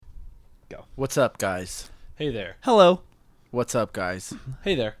Go. What's up, guys? Hey there. Hello. What's up, guys?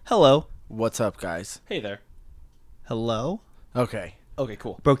 Hey there. Hello. What's up, guys? Hey there. Hello. Okay. Okay,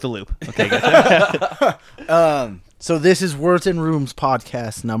 cool. Broke the loop. Okay, good. So this is Words and Rooms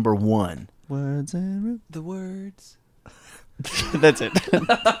podcast number 1. Words and The words. That's it.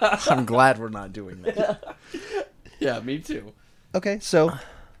 I'm glad we're not doing that. Yeah, me too. Okay, so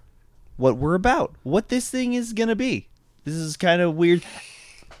what we're about, what this thing is gonna be. This is kind of weird,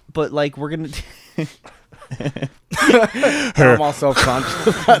 but like we're gonna. I'm all self-conscious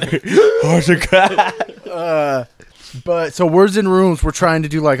about it. But so Words and Rooms, we're trying to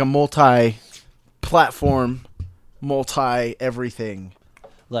do like a multi-platform, multi-everything,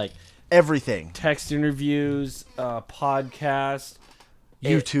 Like everything. text interviews, podcast,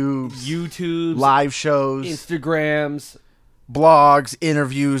 YouTube, YouTube, live shows, Instagrams. blogs,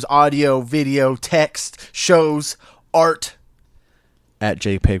 interviews, audio, video, text, shows, art. At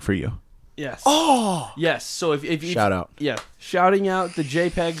JPEG for you. Yes. Oh. Yes. So if you Shout out. Yeah, shouting out the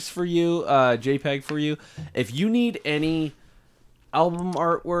JPEGs for you, JPEG for you. If you need any album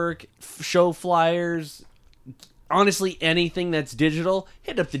artwork, show flyers, honestly anything that's digital,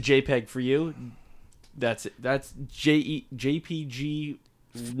 hit up the JPEG for you. That's it. That's JPG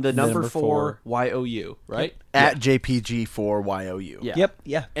the number 4 YOU, right? At JPG4YOU. Yeah. Yep.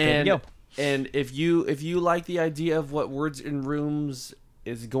 Yeah. There And we go. and if you like the idea of what Words in Rooms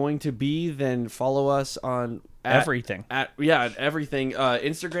is going to be, then follow us on Everything. Everything.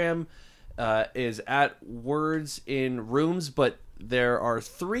 Instagram is at Words in Rooms, but there are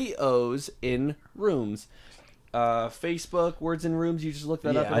 3 O's in Rooms. Facebook Words in Rooms. You just look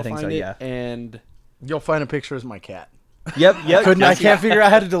that Yeah, up and I think find so, it. yeah. And You'll find a picture of my cat. Yep. Yep. I can't figure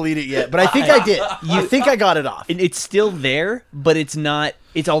out how to delete it yet, but I think I did. I think I got it off. And it's still there, but it's not.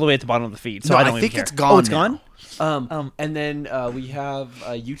 It's all the way at the bottom of the feed. So No, I I don't even think care. it's gone Oh, it's now. gone. and then we have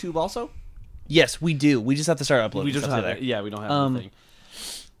YouTube also. Yes, we do. We just have to start uploading. We just stuff have there. yeah, we don't have Um, anything.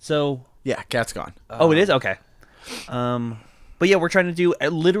 So Yeah, cat's gone. oh, it is okay. But yeah, we're trying to do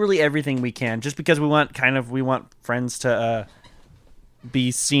literally everything we can, just because we want friends to be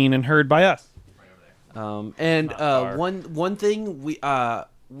seen and heard by us. And one thing we've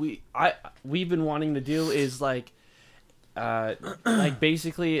been wanting to do is like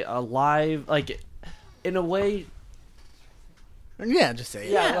basically a live, like in a way. Yeah, just say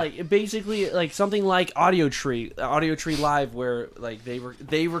it. Yeah, like basically like something like Audio Tree Live, where like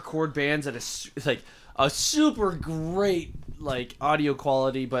they record bands at a super great like audio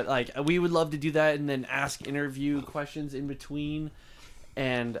quality, but like we would love to do that and then ask interview questions in between,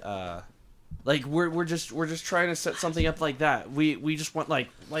 and like we're just trying to set something up like that. We just want like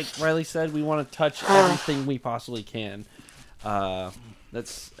Riley said, we want to touch everything we possibly can.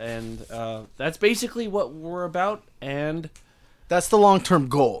 That's basically what we're about, and That's the long-term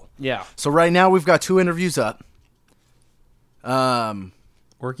goal. yeah. So right now we've got 2 interviews up.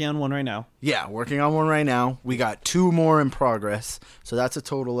 Working on one right now. Yeah, working on one right now. We got 2 more in progress. So that's a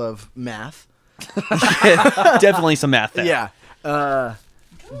total of math. Definitely some math there. Yeah.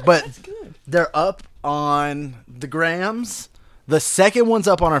 But they're up on the grams. The second one's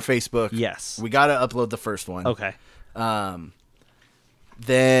up on our Facebook. Yes. We got to upload the first one. Okay.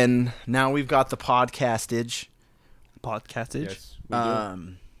 Then now we've got the podcastage. Podcastage. Yes, we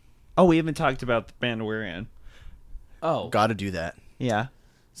do. Oh, we haven't talked about the band we're in. Oh, Got to do that. Yeah.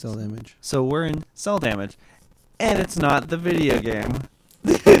 Cell Damage. So we're in Cell Damage, and it's not the video game.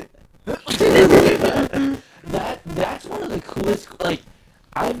 That's one of the coolest. Like,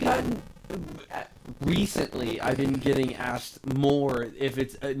 I've gotten recently. I've been getting asked more if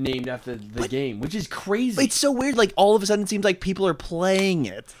it's named after the game, which is crazy. It's so weird. Like all of a sudden, it seems like people are playing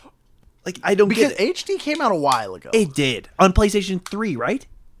it. Like I don't Because get it. HD came out a while ago. It did on PlayStation 3, right?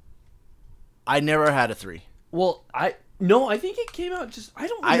 I never had a 3. Well, I think it came out just. I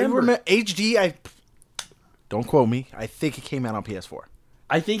don't remember. I remember HD. Don't quote me. I think it came out on PS4.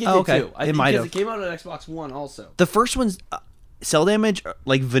 I think it Oh, did okay. too. I It think might because have. it came out on Xbox One also. The first one's Cell Damage,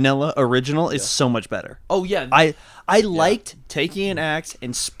 like vanilla original, is so much better. Oh yeah, I liked taking an axe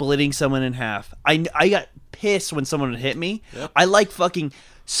and splitting someone in half. I got pissed when someone would hit me. Yep. I like fucking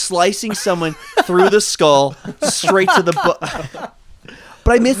slicing someone through the skull straight to the butt.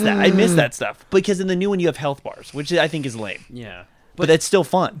 But I miss that. I miss that stuff because in the new one you have health bars, which I think is lame. yeah. But that's still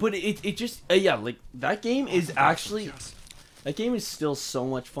fun. But it just like that game is actually. That game is still so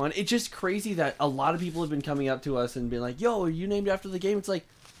much fun. It's just crazy that a lot of people have been coming up to us and being like, "Yo, are you named after the game?" It's like,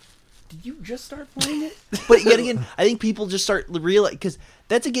 did you just start playing it? But yet again, I think people just start realizing because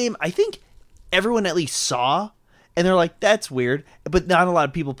that's a game I think everyone at least saw, and they're like, "That's weird," but not a lot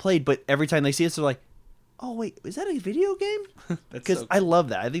of people played. But every time they see it, they're like, oh wait, is that a video game? That's Because so I love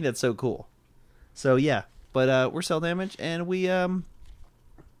that. I think that's so cool. So yeah, but we're Cell Damage, and we We're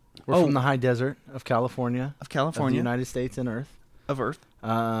from the high desert of California, of of the California United States and Earth. of Earth.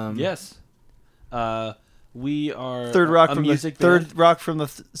 Yes. We are Third rock a from the music third band. rock from the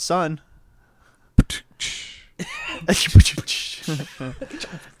sun.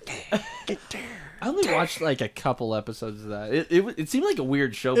 I only watched like a couple episodes of that. It seemed like a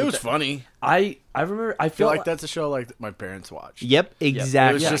weird show. It but was funny. I remember. I I feel feel like that's a show like my parents watched. Yep, It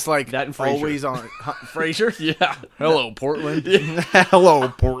exactly. was just like that and Frasier. always on Frasier. Yeah. Hello, Portland. Hello,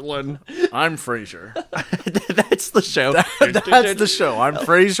 Portland. I'm Frasier. That's the show. That's the show. I'm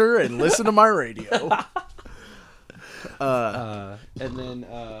Frasier, and listen to my radio. And then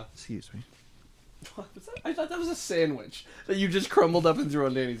Excuse me. what was that? I thought that was a sandwich that you just crumbled up and threw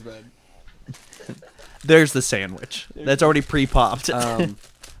on Danny's bed. There's the sandwich. That's already pre-popped.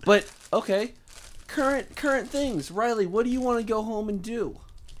 But okay, current things. Riley, what do you want to go home and do?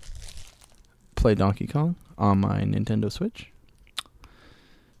 Play Donkey Kong on my Nintendo Switch.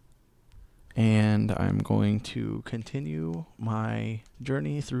 And I'm going to continue my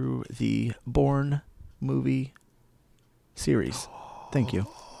journey through the Bourne movie series. Thank you.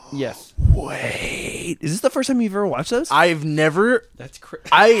 Yes, Wait, is this the first time you've ever watched those? I've never. that's crazy.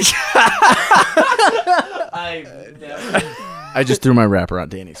 I I just threw my wrapper on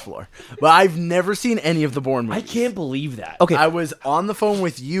Danny's floor, but I've never seen any of the Bourne movies. can't believe that. Okay. I was on the phone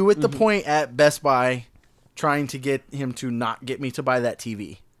with you at the point at Best Buy, trying to get him to not get me to buy that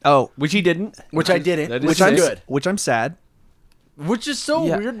TV, Oh, Which he didn't. which I didn't. That is Which sick. I'm good. which I'm sad. Which is so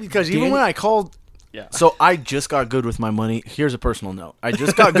Yeah. weird because Danny- even when I called. Yeah. So I just got good with my money. Here's a personal note. I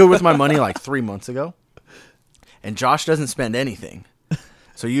just got good with my money like 3 months ago. And Josh doesn't spend anything.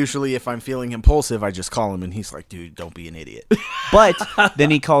 So usually if I'm feeling impulsive, I just call him and he's like, dude, don't be an idiot. But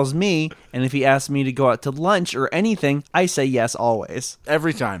then he calls me, and if he asks me to go out to lunch or anything, I say yes always.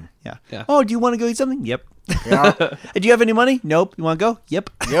 Every time. Yeah. Yeah. Oh, do you want to go eat something? Yep. Yeah. Do you have any money? Nope. You want to go? Yep.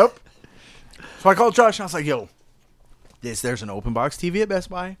 Yep. So I called Josh and I was like, yo, there's an open box TV at Best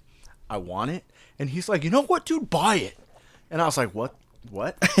Buy. I want it. And he's like, you know what, dude, buy it. And I was like, what?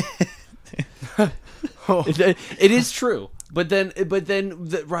 It is true. But then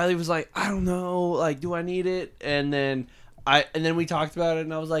Riley was like, I don't know, like, do I need it? And then we talked about it,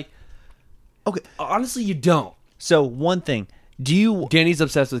 and I was like, Okay. honestly, you don't. So one thing, do you? Danny's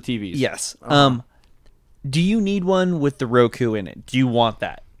obsessed with TVs. Yes. Do you need one with the Roku in it? Do you want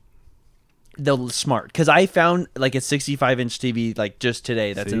that? The smart, because I found like a 65-inch TV like just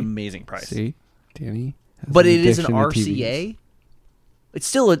today. That's an amazing price. See, Danny. has But an it is an addiction to RCA. It's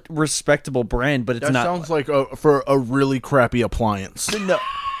still a respectable brand, but it's That not. sounds like for a really crappy appliance. No.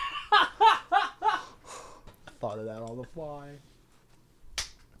 Thought of that on the fly.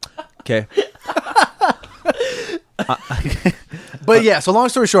 Okay. But yeah, so long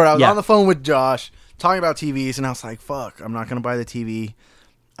story short, I was Yeah. on the phone with Josh talking about TVs, and I was like, fuck, I'm not going to buy the TV.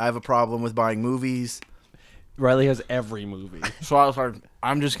 I have a problem with buying movies. Riley has every movie. So I was like,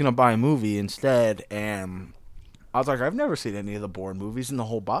 I'm just going to buy a movie instead. And I was like, I've never seen any of the Bourne movies, and the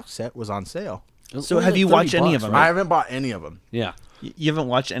whole box set was on sale. So have you watched any of them? I haven't bought any of them. Yeah. You haven't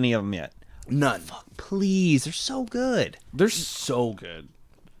watched any of them yet. None. Please, they're so good. They're so good.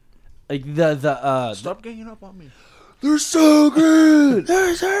 Like the Stop ganging up on me. They're so good.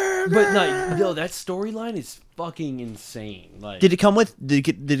 They're so good. but no, that storyline is fucking insane. Like Did it come with? Did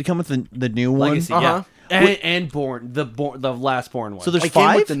it come with the new one? Legacy, Uh-huh. yeah, and Born, the last Born one. So there's I came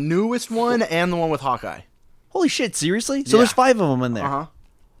five. with the newest one and the one with Hawkeye. Holy shit! Seriously? So Yeah. there's 5 of them in there. Uh-huh.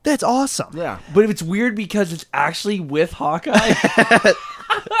 That's awesome. Yeah. but it's weird because it's actually with Hawkeye.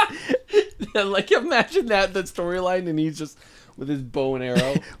 Like imagine that storyline, and he's just with his bow and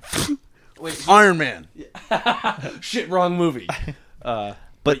arrow. Wait, Iron Man. shit, wrong movie.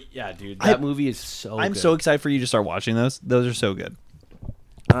 But yeah, dude, that movie is so. I'm good. so excited for you to start watching those. Those are so good.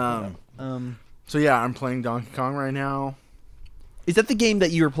 So yeah, I'm playing Donkey Kong right now. Is that the game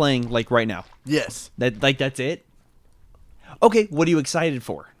that you were playing like right now? Yes. That's it? Okay, what are you excited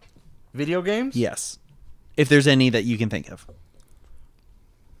for? Video games? Yes. If there's any that you can think of.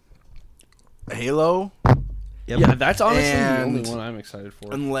 Halo. Yep. Yeah, that's honestly the And- only one I'm excited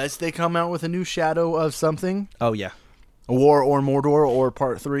for. Unless they come out with a new Shadow of something. Oh yeah. War or Mordor or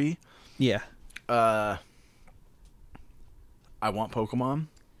Part 3. Yeah. I want Pokemon.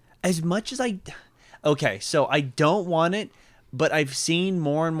 As much as okay, so I don't want it, but I've seen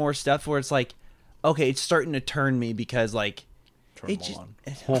more and more stuff where it's like, okay, it's starting to turn me because like Turn it them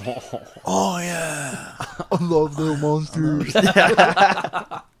just, on. oh yeah. I love little monsters.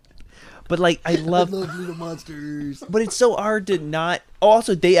 But like I love little monsters. but it's so hard to not Oh,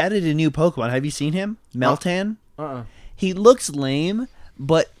 also, they added a new Pokemon. Have you seen him? Meltan? He looks lame,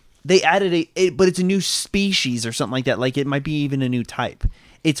 but they added but it's a new species or something like that. Like, it might be even a new type.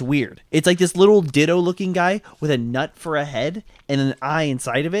 It's weird. It's like this little Ditto-looking guy with a nut for a head and an eye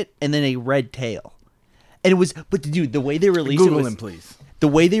inside of it and then a red tail. And it was... But, dude, the way they released Google it was... him, please. The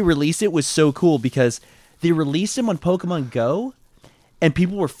way they released it was so cool because they released him on Pokemon Go and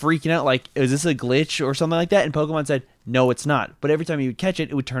people were freaking out like, is this a glitch or something like that? And Pokemon said, no, it's not. But every time you would catch it,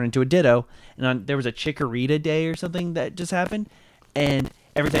 it would turn into a Ditto. And there was a Chikorita day or something that just happened. And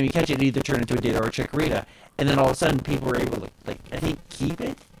every time you catch it, it either turned into a Ditto or a Chikorita. And then all of a sudden, people were able to, like, I think, keep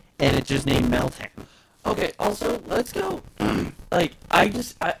it. And it's just named Meltan. Okay, also, let's go.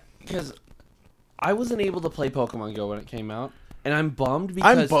 Because I wasn't able to play Pokemon Go when it came out. And I'm bummed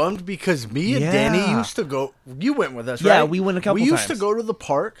because... me and Danny used to go... You went with us, right? Yeah, we went a couple times. We used to times. go to the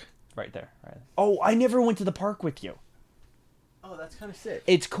park. Right there. Oh, I never went to the park with you. Oh, that's kind of sick.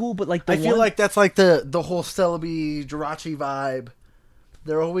 It's cool, but like I feel like that's like the whole Celebi, Jirachi vibe.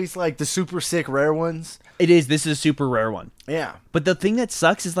 They're always like the super sick rare ones. It is. This is a super rare one. Yeah. But the thing that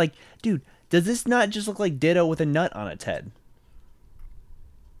sucks is like, dude, does this not just look like Ditto with a nut on its head?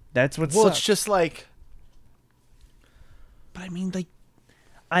 That's what Well, sucks. it's just like... But I mean, like,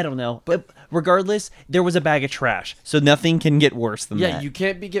 I don't know. But regardless, there was a bag of trash, so nothing can get worse than that. Yeah, you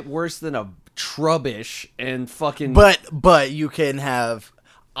can't get worse than a Trubbish and fucking... But you can have...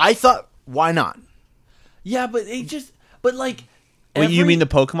 I thought, why not? Yeah, but it just... But like... Wait, you mean the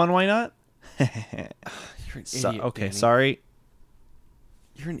Pokemon? Why not? You're an idiot, Okay, Danny. sorry.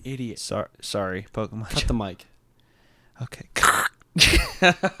 You're an idiot. Sorry, Pokemon. Cut the mic. Okay.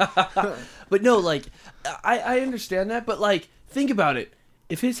 But no, like, I understand that, but like, think about it.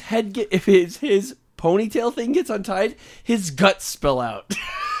 If his his ponytail thing gets untied, his guts spill out.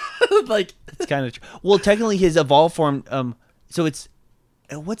 Like, It's kind of well, technically his evolved form. So it's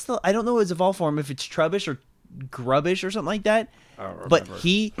I don't know his evolved form if it's Trubbish or Grubbish or something like that. But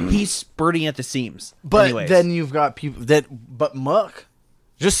he's spurting at the seams. But Anyways. then you've got people that... But Muck,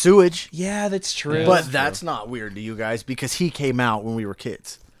 just sewage. Yeah, that's true. But that's not weird to you guys because he came out when we were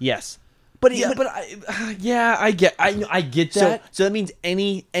kids. yes, but I get that. So that means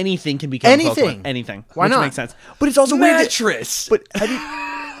anything can become Anything. Pokemon. Anything. Why which not? Makes sense. But it's also weird. Mattress. But how do you,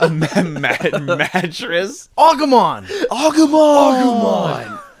 mattress? Agumon!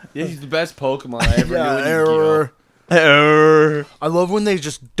 Agumon. Yeah, he's the best Pokemon I ever knew. in error. Err. I love when they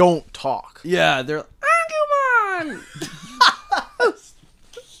just don't talk. Yeah, they're Agumon.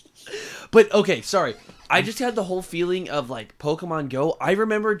 But okay, sorry. I just had the whole feeling of like Pokemon Go. I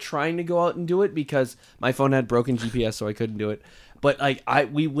remember trying to go out and do it because my phone had broken GPS, so I couldn't do it. But like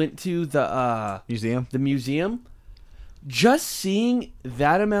we went to the museum. Just seeing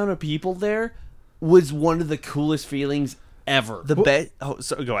that amount of people there was one of the coolest feelings ever.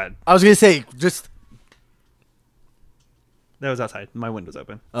 So go ahead. I was going to say, just... That was outside. My window's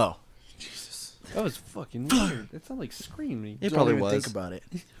open. Oh. That was fucking weird. It sounded like screaming. It Don't probably even was. think about it.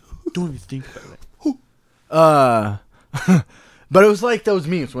 Don't even think about it. But it was like those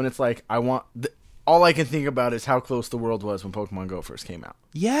memes when it's like, all I can think about is how close the world was when Pokemon Go first came out.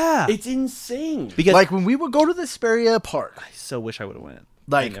 Yeah. It's insane. Because Like when we would go to the Hesperia Park, I so wish I would have went. I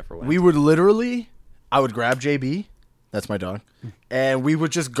like never went. we would literally, I would grab JB, that's my dog, and we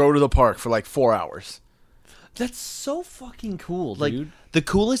would just go to the park for like 4 hours. That's so fucking cool, Like dude. the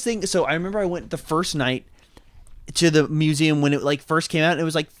coolest thing. So I remember I went the first night to the museum when it like first came out, and it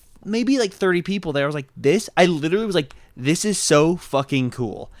was like maybe like 30 people there. I was like, I literally was like, this is so fucking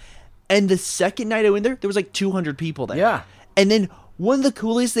cool. And the second night I went there was like 200 people there. Yeah. And then one of the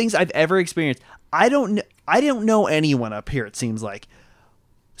coolest things I've ever experienced. I don't know anyone up here. It seems like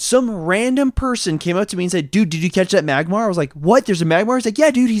some random person came up to me and said, "Dude, did you catch that Magmar?" I was like, "What? There's a Magmar?" It's like,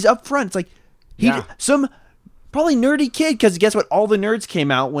 "Yeah, dude, he's up front." It's like, some probably nerdy kid, because guess what? All the nerds came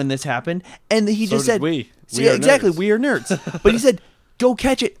out when this happened, and he just said, we. So, We yeah, are exactly, nerds. we are nerds. But he said, "Go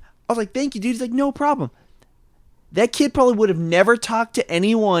catch it." I was like, "Thank you, dude." He's like, "No problem." That kid probably would have never talked to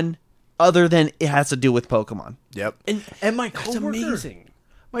anyone other than it has to do with Pokemon. Yep. And my That's coworker, amazing.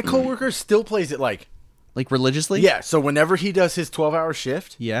 my coworker still plays it like, Like religiously? yeah. So whenever he does his 12-hour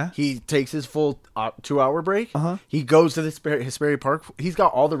shift, Yeah. he takes his full 2-hour break. Uh-huh. He goes to the Hesperia Park. He's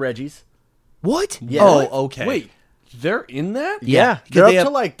got all the Reggies. What? Yeah. Oh, okay. Wait, they're in that? Yeah, they're they up have-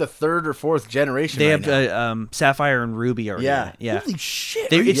 to like the 3rd or 4th generation. They right have now. Sapphire and Ruby already. Yeah. in it. Yeah. Holy shit.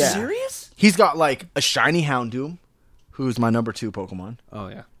 They- Are you it's- serious? He's got like a shiny Houndoom, who's my number 2 Pokemon. Oh,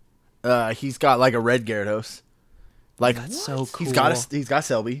 yeah. He's got like a red Gyarados. Like That's so cool. He's got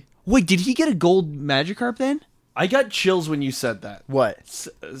Selby. Wait, did he get a gold Magikarp then? I got chills when you said that. What?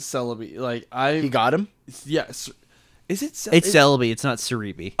 Celebi. Like, He got him? Yes. Is it? It's Celebi. It's not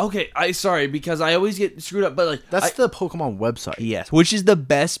Cerebi. Okay, sorry because I always get screwed up. But like That's the Pokemon website Yes, which is the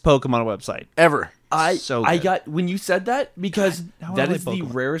best Pokemon website. ever. So I good. got when you said that because how that I is like the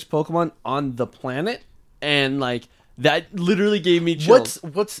Pokemon. rarest Pokemon on the planet, and like that literally gave me chills.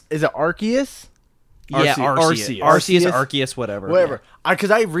 What's is it Arceus? Yeah, Arceus. Arceus, whatever. Whatever.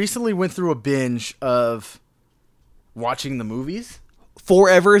 Because I recently went through a binge of watching the movies.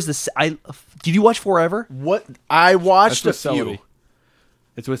 Forever is the. Did you watch Forever? What I watched That's a with few. Celebi.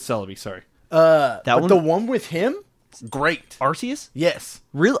 It's with Celebi. Sorry. But one? the one with him, great. Arceus? Yes,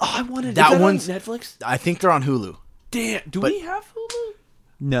 Really? Oh, I wanted That Is that one's- on Netflix. I think they're on Hulu. Damn. Do But- we have Hulu?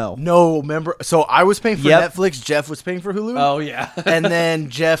 No. No, remember? So I was paying for Yep. Netflix. Jeff was paying for Hulu. Oh yeah. And then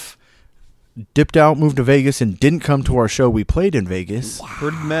Jeff dipped out, moved to Vegas, and didn't come to our show. We played in Vegas.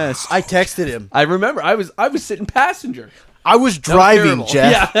 Pretty mess. I texted him. I remember. I was sitting passenger. I was driving, terrible.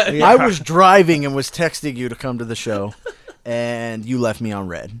 Jeff. Yeah. I was driving and was texting you to come to the show, and you left me on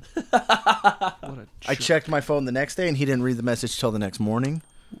red. I checked my phone the next day, and he didn't read the message till the next morning.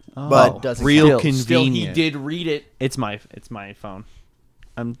 But doesn't real count. Still, he convenient. did read it. It's my phone.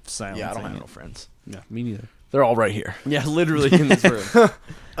 I'm silent. Yeah, I don't have no friends. Yeah, me neither. They're all right here. Yeah, literally in this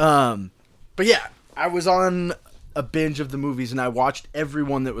room. But yeah, I was on a binge of the movies, and I watched every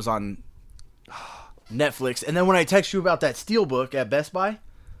one that was on Netflix. And then when I text you about that Steelbook at Best Buy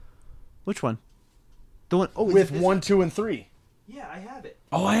Which one? The one with 1, 2, and 3, Yeah, I have it.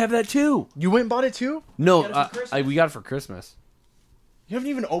 Oh, I have that too. you went and bought it too? No, got it for Christmas. we got it for Christmas. You haven't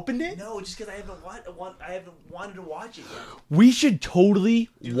even opened it? No, just because I haven't wanted to watch it yet. We should totally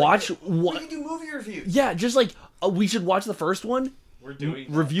watch one. can do movie reviews. Yeah, just like we should watch the first one. We're doing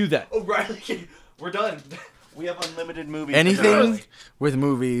Review that. Oh, right. We're done. We have unlimited movies. Anything with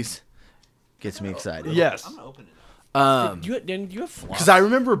movies gets me excited. Yes. I'm gonna open it. Dan, do you have floss? Because I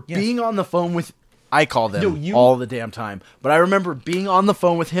remember being on the phone with... I call them No, you- all the damn time. But I remember being on the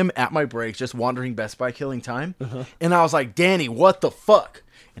phone with him at my breaks, just wandering Best Buy, killing time. And I was like, Danny, what the fuck?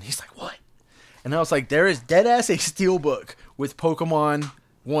 And he's like, what? And I was like, there is deadass a Steelbook with Pokemon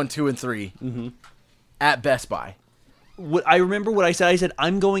 1, 2, and 3 at Best Buy. What I remember what I said. I said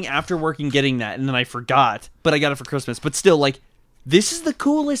I'm going after work and getting that, and then I forgot. But I got it for Christmas. But still, like, this is the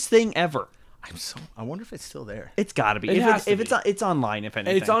coolest thing ever. I wonder if it's still there. It's got to be. It If, has to if be. it's online, if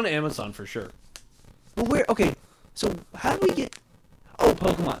anything. it's on Amazon for sure. But where? Okay. So how do we get? Oh,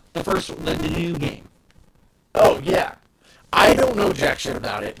 Pokemon, the new game. Oh, yeah. I don't know jack shit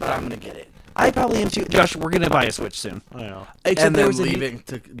about it, but I'm going to get it. I probably am too. Josh, we're gonna buy a Switch soon. I know. Except And there then was a leave new- it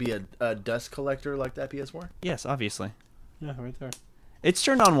to be a dust collector like that PS4? Yes, obviously. Yeah, right there. It's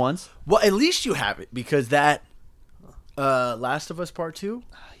turned on once. Well, at least you have it, because that Last of Us Part 2...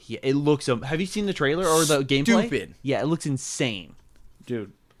 Yeah, it looks. Have you seen the trailer or the gameplay? Stupid. Yeah, it looks insane.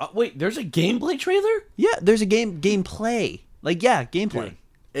 Dude. Wait, there's a gameplay trailer? Yeah, there's a gameplay. Like, yeah, gameplay. Dude,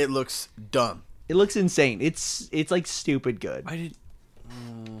 it looks dumb. It looks insane. It's like stupid good. I did.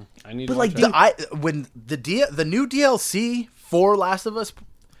 I need But, to like, watch it. When the new DLC for Last of Us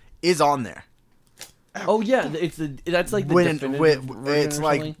is on there. Oh yeah, that's like the When definitive version it's or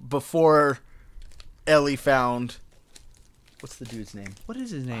like something? before Ellie found, what's the dude's name? What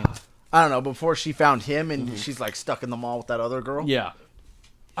is his name? I don't know. Before she found him, and she's like stuck in the mall with that other girl. Yeah.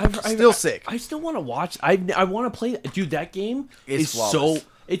 Still sick. I still want to watch. I want to play. Dude, that game It's is flawless.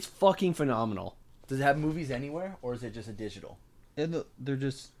 it's fucking phenomenal. Does it have movies anywhere, or is it just a digital? They're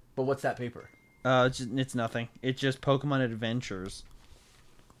just. But what's that paper? It's nothing. It's just Pokemon Adventures.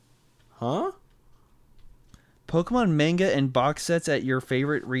 Huh? Pokemon manga and box sets at your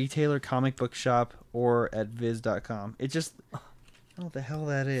favorite retailer, comic book shop, or at viz.com. It just. I don't know what the hell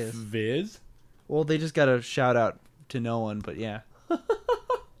that is. Viz? Well, they just got a shout out to no one, but yeah.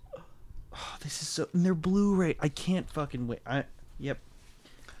 This is so. And they're Blu-ray. I can't fucking wait. Yep.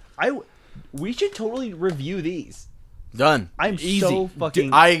 We should totally review these. Done. I'm Easy. so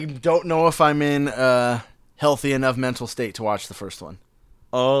fucking. I don't know if I'm in a healthy enough mental state to watch the first one.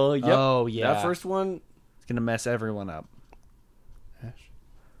 Oh, yep. Oh, yeah. That first one. It's gonna mess everyone up.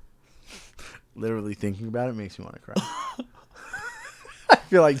 Literally thinking about it makes me want to cry. I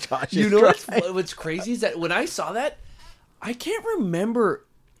feel like Josh. You is know crying. what's crazy is that when I saw that, I can't remember.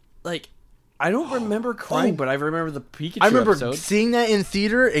 Like, I don't remember crying, but I remember the Pikachu I remember episode. seeing that in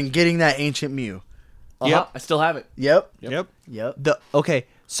theater and getting that ancient Mew. Yep, I still have it. Yep. Yep. Yep. Okay,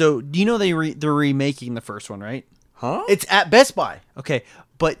 so do you know they're remaking the first one, right? Huh? It's at Best Buy. Okay,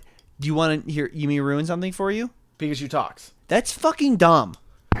 but do you want to hear? You mean ruin something for you? Pikachu talks. That's fucking dumb.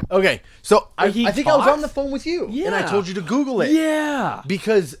 Okay, so I he think I was talks? on the phone with you, and I Yeah. told you to Google it. Yeah.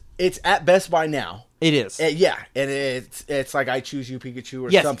 Because it's at Best Buy now. It is. Yeah, and it's like I choose you Pikachu or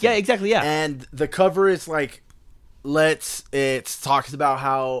Yes, something. yeah, exactly, yeah. And the cover is like it talks about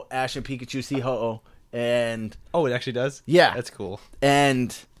how Ash and Pikachu see Ho-Oh, and Oh, it actually does. Yeah. That's cool.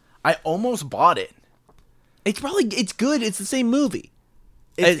 and I almost bought it. It's good. It's the same movie.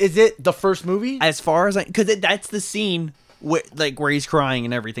 Is it the first movie? As far as because that's the scene where he's crying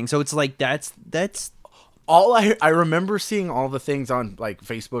and everything. So it's like that's All I remember seeing all the things on like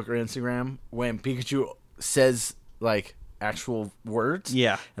Facebook or Instagram when Pikachu says like actual words.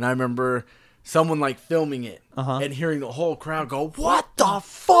 Yeah. And I remember someone like filming it and hearing the whole crowd go, "What the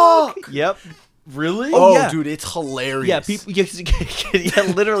fuck?" Yep. Really? Oh, yeah. dude, it's hilarious. Yeah, people.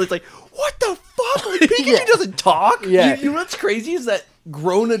 Yeah, literally, it's like, what the fuck? Like, Pikachu doesn't talk. Yeah. You know what's crazy is that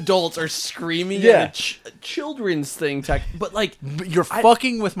grown adults are screaming Yeah. at a children's thing, but like, But you're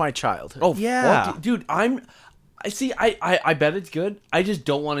fucking with my childhood. oh Yeah. fuck, dude, I see. I bet it's good. I just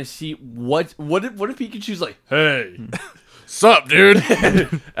don't want to see what if Pikachu's like, hey, sup, dude?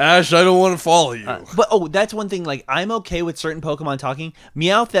 Ash, I don't want to follow you. But that's one thing. Like, I'm okay with certain Pokemon talking.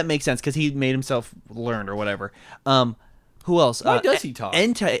 Meowth, that makes sense because he made himself learn or whatever. Who else? Why does he talk?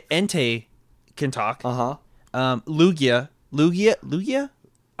 Entei can talk. huh. Lugia.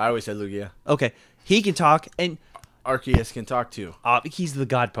 I always said Lugia. Okay, he can talk, and Arceus can talk too. he's the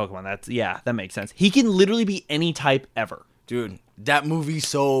god Pokemon. That makes sense. He can literally be any type ever. Dude, that movie's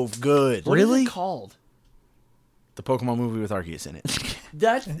so good. What is Really? it called? The Pokemon movie with Arceus in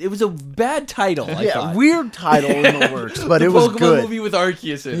it. It was a bad title. I thought. weird title in the works, but The it was Pokemon good. movie with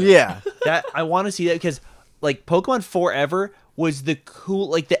Arceus in it. Yeah. That I want to see that because like Pokemon Forever was the cool.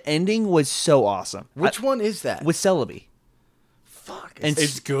 Like the ending was so awesome. Which one is that? With Celebi. Fuck. And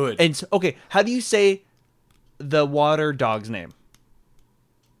It's good. And okay, how do you say the water dog's name?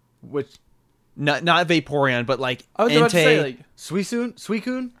 which Not Vaporeon, but like I was about to say, like,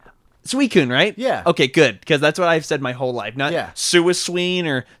 Suicune? Suicune, right? Yeah. Okay, good, because that's what I've said my whole life. Not Yeah. Suicune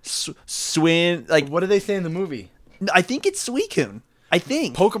or Swin. Like What do they say in the movie? I think it's Suicune. I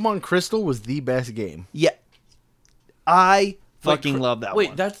think. Pokemon Crystal was the best game. Yeah. I fucking Wait, love that wait,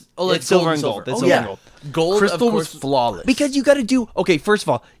 one. that's like It's silver gold and gold. That's Oh, silver yeah. and gold. Gold, Crystal of was course. flawless. Because you got to do okay. First of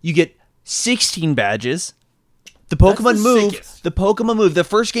all, you get 16 badges. The Pokemon the move. sickest. The Pokemon move. The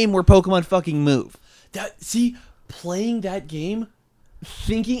first game where Pokemon fucking move. Playing that game,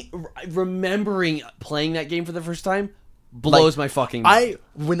 remembering playing that game for the first time blows my fucking mind.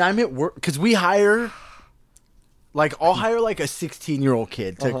 When I'm at work, because we hire, like, I'll hire like a 16-year-old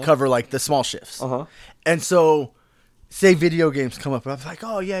kid to cover like the small shifts. And so, say video games come up, and I'm like,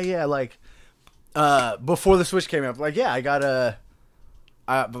 oh yeah, like, before the Switch came out, like, yeah, I got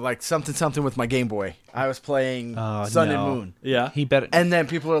like something with my Game Boy. I was playing Sun and Moon, Yeah. He better. and then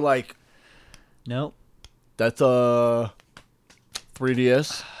people are like, no. that's a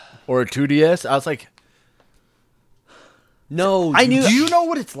 3DS or a 2DS. I was like, No, I knew- do you know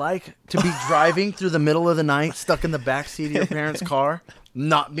what it's like to be driving through the middle of the night, stuck in the back seat of your parents' car,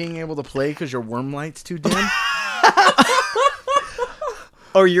 not being able to play because your worm light's too dim?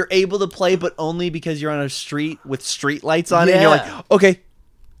 Or you're able to play, but only because you're on a street with street lights on it. And you're Yeah. like,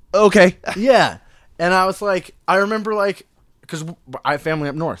 okay. Yeah. And I was like, I remember like, because I have family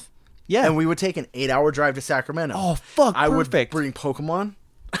up north. Yeah. And we would take an 8-hour drive to Sacramento. Oh, fuck, I perfect. would bring Pokemon,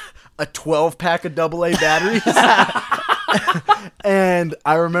 a 12-pack of AA batteries. And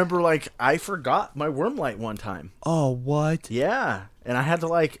I remember like, I forgot my worm light one time. Oh, what? Yeah. And I had to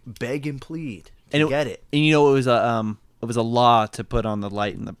like beg and plead to get it. And you know, it was a law to put on the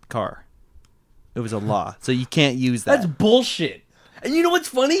light in the car. It was a law, so you can't use that. that's bullshit. And you know what's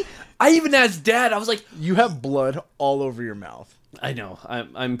funny? I even asked Dad. I was like, You have blood all over your mouth. I know,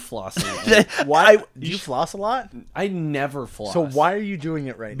 I'm flossing. Why? Do you floss a lot? I never floss. So why are you doing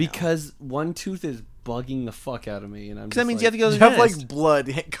it right now? Because one tooth is bugging the fuck out of me, and I'm. Because that just means like, you have to go to You the have dentist. like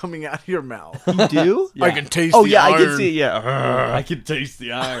blood coming out of your mouth. You do? I can taste Oh the yeah, I iron. can see it. Yeah. I can taste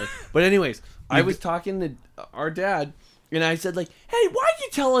the iron. But anyways, I was talking to our dad, and I said like, "Hey, why'd you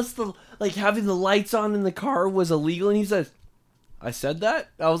tell us having the lights on in the car was illegal?" And he says, "I said that."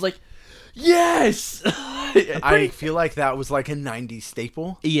 I was like, "Yes." I feel like that was like a 90s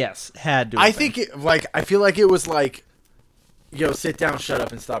staple. Yes, had to. I have been. think I feel like it was like, yo, sit down, shut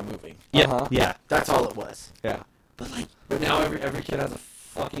up, and stop moving. Yeah, Uh-huh. yeah. That's all it was. Yeah. But now every kid has a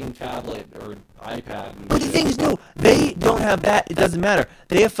fucking tablet or iPad. And But the thing is, no, they don't have that. It doesn't matter.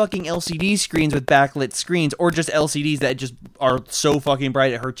 They have fucking LCD screens with backlit screens, or just LCDs that just are so fucking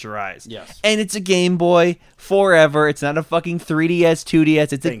bright it hurts your eyes. Yes. And it's a Game Boy forever. It's not a fucking 3DS, 2DS.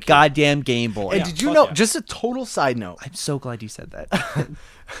 It's a Thank you. goddamn Game Boy. And did you fuck know? yeah. Just a total side note. I'm so glad you said that.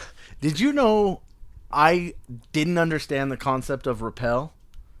 Did you know I didn't understand the concept of repel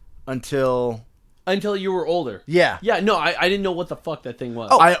until until you were older. yeah. Yeah. No, I didn't know what the fuck that thing was.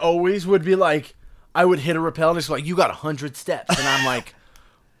 I always would be like, I would hit a rappel and it's like, you got 100 steps. And I'm like,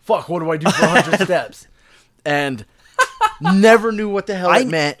 fuck, what do I do for 100 steps? And never knew what the hell it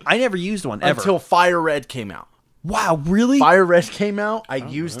meant I never used one ever. until Fire Red came out. Wow, really? Fire Red came out. I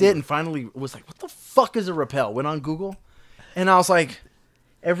used it and finally was like, what the fuck is a rappel? Went on Google and I was like,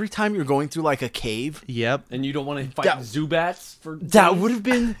 every time you're going through like a cave, Yep. And you don't want to fight That- Zubats for that days? would have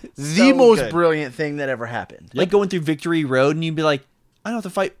been the So most good. brilliant thing that ever happened. Like going through Victory Road and you'd be like, I don't have to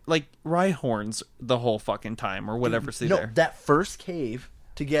fight like Rhyhorns the whole fucking time or whatever's through No, there. that first cave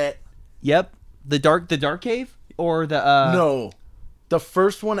to get Yep. The dark cave or the no, the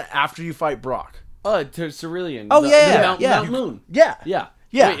first one after you fight Brock. to Cerulean. Oh, yeah, Mount, yeah. Mount Moon. Yeah, Yeah.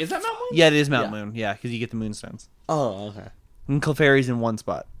 Yeah. Wait, is that Mount Moon? Yeah, it is Mount Yeah. Moon. Yeah, because you get the Moonstones. Oh, okay. And Clefairy's in one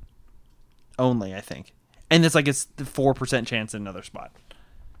spot. Only, I think. And it's like it's the 4% chance in another spot.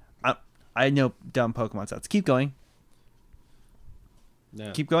 I know dumb Pokemon sets. Keep going.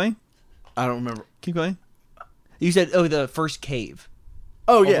 Yeah. Keep going. I don't remember. Keep going. You said, the first cave.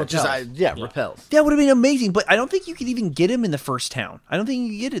 Oh yeah, repels. just Yeah. repels. That would have been amazing, but I don't think you could even get him in the first town. I don't think you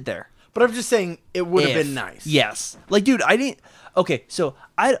could get it there. But I'm just saying it would have If. been nice. Yes. Like, dude, I didn't. Okay, so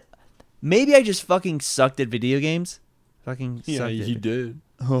maybe I just fucking sucked at video games. Fucking sucked at did.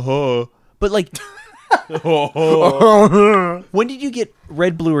 But like, when did you get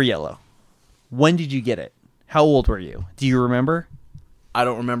red, blue, or yellow? When did you get it? How old were you? Do you remember? I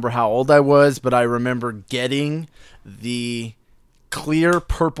don't remember how old I was, but I remember getting the clear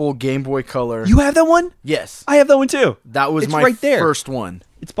purple Game Boy Color. You have that one? Yes, I have that one too. that was It's my right there. first one.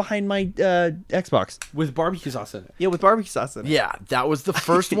 It's behind my Xbox. With barbecue sauce in it. Yeah, with barbecue sauce in it. Yeah, that was the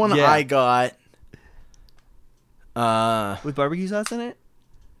first one Yeah. I got. With barbecue sauce in it?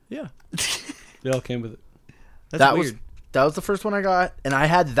 Yeah, They all came with it. That's that weird. was the first one I got, and I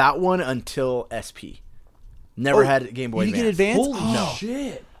had that one until SP. Never had a Game Boy You get Advance. Advance? Holy Oh.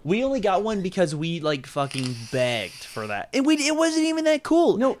 shit. We only got one because we like fucking begged for that, and it wasn't even that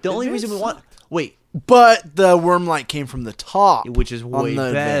cool. No, the only Advance reason we want sucked. But the Wormlight came from the top, which is on way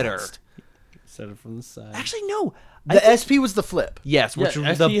the better. Advanced. Set it from the side. Actually, no. The SP was the flip. Yes, which Yeah,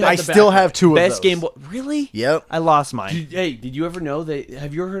 was SP the had I the still back. have two of best those. Game Boy. Really? Yep. I lost mine. Did you ever know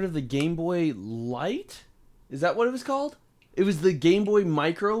have you ever heard of the Game Boy Light? Is that what it was called? It was the Game Boy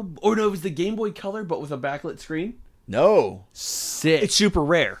Micro, or no, it was the Game Boy Color, but with a backlit screen. No. Sick. It's super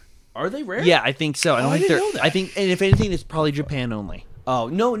rare. Are they rare? Yeah, I think so. I don't I think didn't they're. know that. I think, and if anything, it's probably Japan only. Oh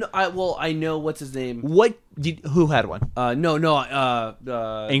no. I know what's his name. Who had one?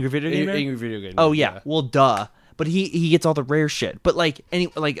 Angry Video Game Nerd? Angry Video Game. Oh Nerd, yeah, well duh. But he gets all the rare shit. But like I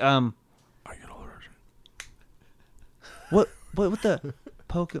get all the rare shit. what the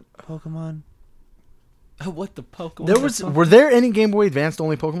Pokemon? What the Pokemon? Were there any Game Boy Advanced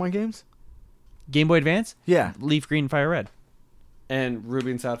only Pokemon games? Game Boy Advance? Yeah. Leaf Green, Fire Red. and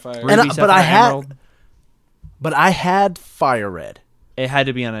Ruby and Sapphire. Ruby, And Sapphire, but I had Fire Red It had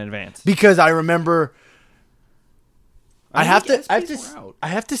to be on an Advance. because I remember. I have think to. SPs were out. I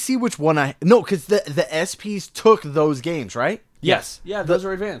have to see which one because the SPs took those games, right? Yes. Yeah, those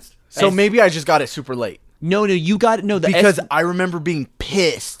are advanced. So maybe I just got it super late No, you got it. No, because I remember being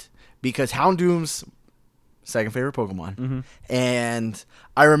pissed because Houndoom's second favorite Pokemon, Mm-hmm. and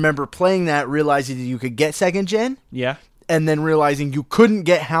I remember playing that, realizing that you could get second gen, yeah. and then realizing you couldn't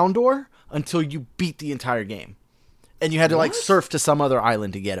get Houndour until you beat the entire game. And you had to like surf to some other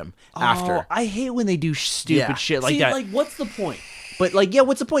island to get him after. Oh, I hate when they do stupid Yeah. shit like See, that. like, what's the point? But like, yeah,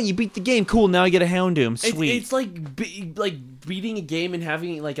 what's the point? You beat the game, cool. Now I get a Houndoom, It's, sweet. it's like beating a game and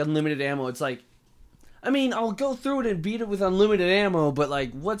having like unlimited ammo. It's like, I mean, I'll go through it and beat it with unlimited ammo, but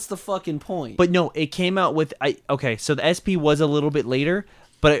like, what's the fucking point? But no, it came out with okay. So the SP was a little bit later,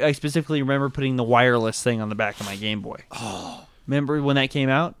 but I specifically remember putting the wireless thing on the back of my Game Boy. Oh, remember when that came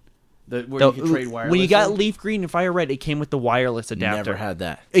out? Where you could trade wireless. When you got in? Leaf Green and Fire Red, it came with the wireless adapter. Never had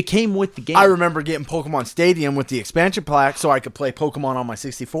that. It came with the game. I remember getting Pokemon Stadium with the expansion pack so I could play Pokemon on my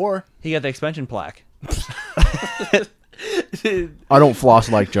 64. He got the expansion plaque. I don't floss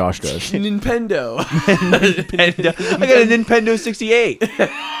like Josh does. Nintendo. Nintendo. I got a Nintendo 68.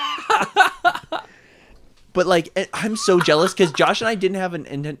 But like, I'm so jealous because Josh and I didn't have a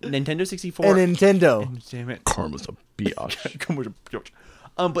Nintendo 64. And Nintendo. Damn it. Karma's a biatch.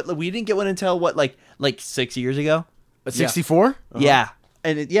 But like, we didn't get one until what, like 6 years ago. A 64? Yeah,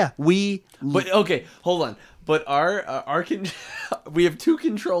 and we. But okay, hold on. But we have two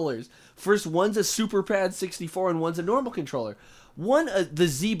controllers. First, one's a Super Pad 64 and one's a normal controller. One, the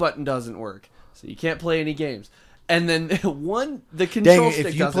Z button doesn't work, so you can't play any games. And then the control Dang,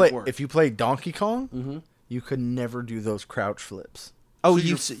 stick doesn't work. if you play Donkey Kong, you could never do those crouch flips. Oh, So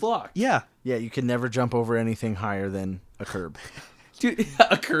you're fucked. Yeah, Yeah, you could never jump over anything higher than a curb. Dude,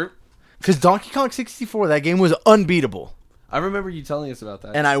 a curve. Because Donkey Kong 64, that game was unbeatable. I remember you telling us about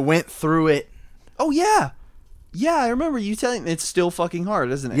that. And I went through it. Oh yeah, yeah. I remember you telling me it's still fucking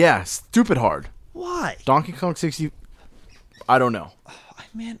hard, isn't it? Yeah, stupid hard. Why? Donkey Kong 60. I don't know.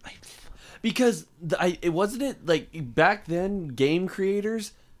 Man, Because it wasn't it like back then game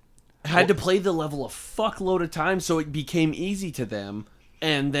creators had to play the level a fuckload of times so it became easy to them,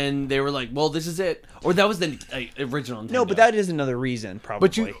 and then they were like, well, this is it. Or that was the original Nintendo. no, but that is another reason, probably.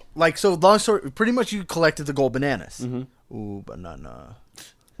 But you, like, so long story, pretty much you collected the gold bananas. Ooh, banana.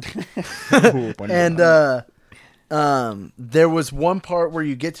 And there was one part where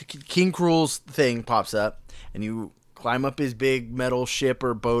you get to King Cruel's thing pops up, and you climb up his big metal ship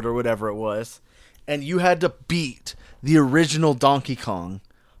or boat or whatever it was, and you had to beat the original Donkey Kong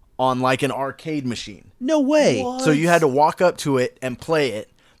on like an arcade machine. No way. What? So you had to walk up to it and play it,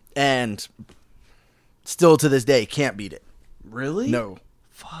 and still to this day can't beat it. Really? No.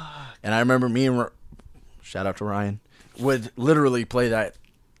 Fuck. And I remember me and shout out to Ryan would literally play that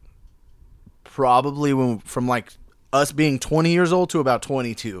probably from like us being 20 years old to about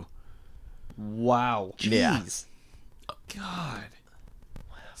 22. Wow. Yeah. Jeez. God.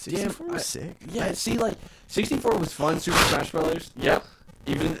 64 Damn, was sick. Yeah. See, like 64 was fun. Super Smash Brothers. Yep.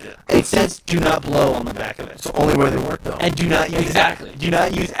 Even It says "do not blow" on the back of it. It's the only way they work though. And do not use Exactly. Do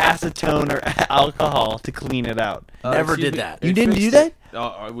not use acetone or alcohol to clean it out. Never excuse did me, that. You didn't do fixed that?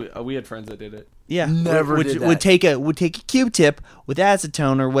 it. Oh, we had friends that did it. Yeah, Never would, did would that. take a Q-tip with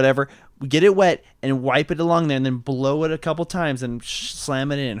acetone or whatever, get it wet and wipe it along there, and then blow it a couple times and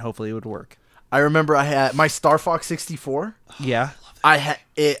slam it in. Hopefully, it would work. I remember I had my Star Fox 64. Yeah, I had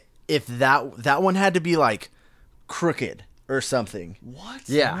it. If that one had to be like crooked or something. What?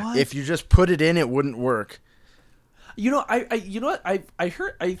 Yeah. What? If you just put it in, it wouldn't work. You know, you know what? I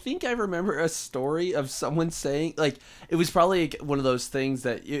heard. I think I remember a story of someone saying like it was probably like, one of those things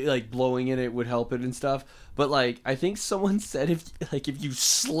that like blowing it would help it and stuff. But like I think someone said if you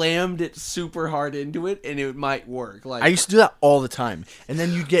slammed it super hard into it and it might work. Like I used to do that all the time, and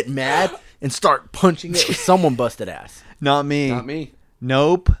then you'd get mad and start punching it with someone busted ass. not me. not me,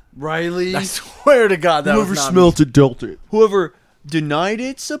 Nope. Riley. I swear to God, that was not me. it, dealt it. Whoever denied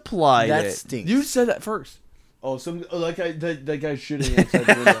it, supplied That it. stinks. You said that first. Oh, that guy's shitting outside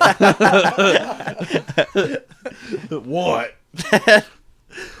the window. What?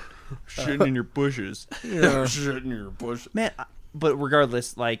 Shitting in your bushes. Shit in your bush. Man, but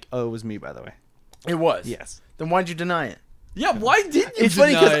regardless, like, oh, it was me, by the way. It was. Yes. Then why'd you deny it? Yeah, why didn't you? It's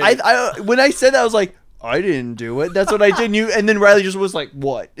funny because deny it? I when I said that, I was like, I didn't do it. That's what I did. And then Riley just was like,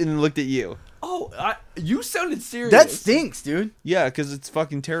 what? And then looked at you. Oh, you sounded serious. That stinks, dude. Yeah, because it's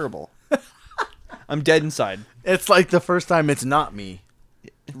fucking terrible. I'm dead inside. It's like the first time it's not me.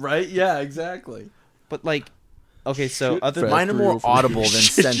 Right? Yeah, exactly. But like, okay, so other Mine are more audible than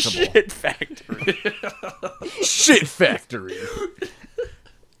sensible. Shit factory. Shit factory.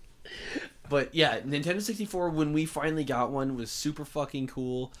 But yeah, Nintendo 64, when we finally got one, was super fucking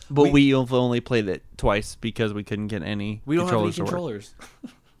cool. But we've only played it twice because we couldn't get any We don't have any controllers to work. controllers.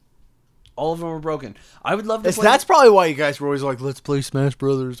 All of them are broken. I would love to play. That's probably why you guys were always like, let's play Smash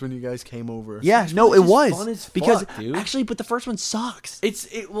Brothers when you guys came over. Yeah, no, it just was fun as because fuck, dude. actually, but the first one sucks.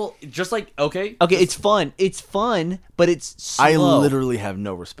 Well, just like okay, It's fun. It's fun, but it's slow. I literally have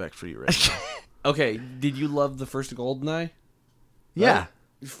no respect for you right now. okay. Did you love the first GoldenEye? Yeah.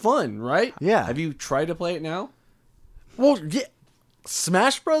 Fun, right? Yeah. Have you tried to play it now? Well, yeah.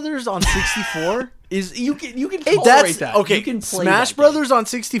 Smash Brothers on 64? You can Hey, tolerate that's that. okay. You can play Smash that Brothers on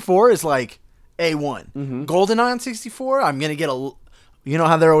 64 is like A1. Mm-hmm. GoldenEye on 64, I'm gonna get you know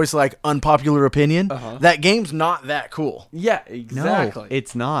how they're always like unpopular opinion? Uh-huh. That game's not that cool. Game. Yeah, No, exactly.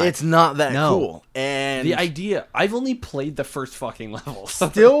 it's not. It's not that No. cool. And the idea. I've only played the first fucking level.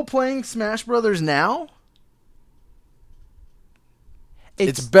 still playing Smash Brothers now?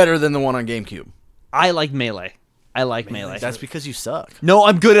 It's It's. better than the one on GameCube. I like Melee. I like Melee. That's because you suck. No,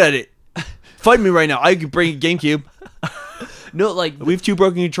 I'm good at it. Fight me right now. I can bring a GameCube. No, like We have two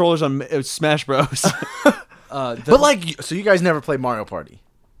broken controllers on Smash Bros. But like, so you guys never played Mario Party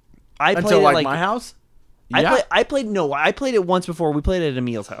I played until it like my house? I played it once before. We played it at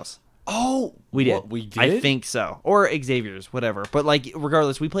Emil's house. oh, We did. what, we did. I think so. Or Xavier's, whatever. But like,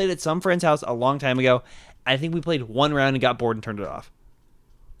 regardless, we played at some friend's house a long time ago. I think we played one round and got bored and turned it off.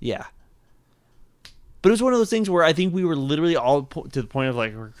 Yeah. But it was one of those things where I think we were literally all to the point of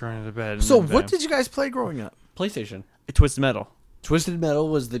like, we're going to bed. So what did you guys play growing up? PlayStation. Twisted Metal. Twisted Metal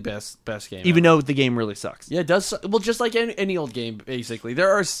was the best game. Even ever. though the game really sucks. Yeah, it does. Well, just like any old game, basically. There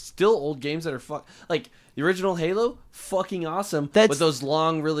are still old games that are like the original Halo, fucking awesome. But those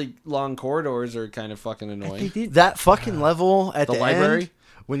really long corridors are kind of fucking annoying. That fucking level at The the library? end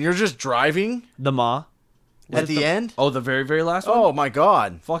when you're just driving The Maw. at the end. Oh, the very, very last one? Oh my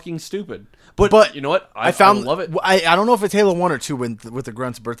god! Fucking stupid. But, But you know what? I found love it. I don't know if it's Halo 1 or 2 with the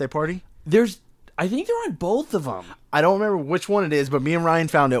Grunt's birthday party. I think they're on both of them. I don't remember which one it is, but me and Ryan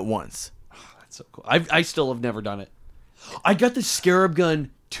found it once. That's so cool. I still have never done it. I got the Scarab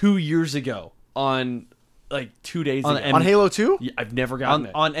gun 2 years ago on, like, 2 days On ago. M- On Halo 2? Yeah, I've never gotten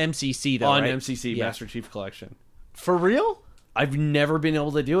it. On MCC though. On right? MCC, Yeah. Master Chief Collection. For real? I've never been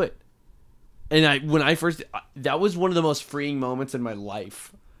able to do it. And when I first, that was one of the most freeing moments in my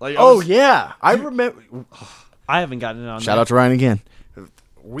life. Like, I Oh was- yeah, I remember. I haven't gotten it on. Shout out to Ryan again.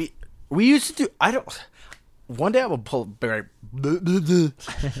 We used to do. I don't. One day I will pull bust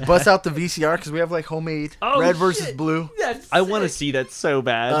out the VCR because we have like homemade Oh, red versus shit. blue. That's I want to sick. see that so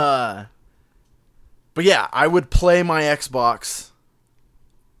bad. But yeah, I would play my Xbox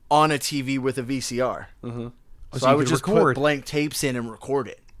on a TV with a VCR. Mm-hmm. So so I you would could just record. put blank tapes in and record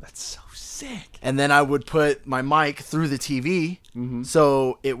it. That's so sick. And then I would put my mic through the TV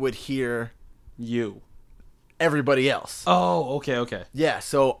so it would hear You. everybody else. Oh, okay. Yeah,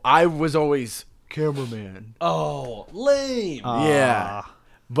 so I was always cameraman. Oh, lame. Yeah.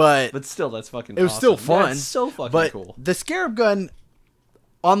 But but still, that's fucking it was still fun. That's so fucking but cool. the Scarab gun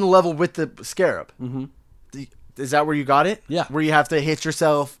on the level with the Scarab. Mm-hmm. Is that where you got it? Yeah. Where you have to hit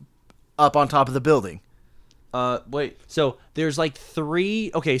yourself up on top of the building. Wait. So there's like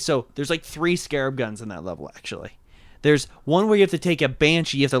three. Okay, so there's like three Scarab guns in that level. Actually, there's one where you have to take a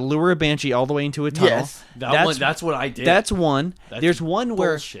Banshee. You have to lure a Banshee all the way into a tunnel. Yes. That's what I did. That's one. That's There's one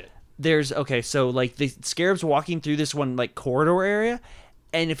where bullshit. there's okay. So like the Scarab's walking through this one like corridor area,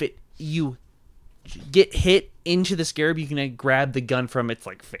 and if you get hit into the Scarab, you can like, grab the gun from its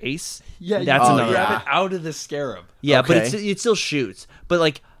like face. Yeah, that's Oh, another. grab yeah. it out of the Scarab. Yeah, but Okay. it still shoots.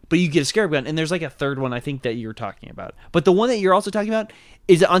 But you get a Scarab gun, and there's like a third one I think that you're talking about. But the one that you're also talking about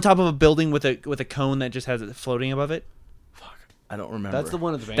is on top of a building with a cone that just has it floating above it. I don't remember. That's the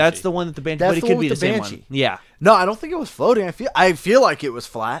one of the Banshee. That's the one that the Banshee. That's But it the could one be the with the same Banshee. one. Yeah. No, I don't think it was floating. I feel like it was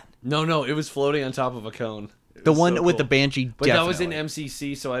flat. No, it was floating on top of a cone. It The was one so with the cool. Banshee. But that was in definitely.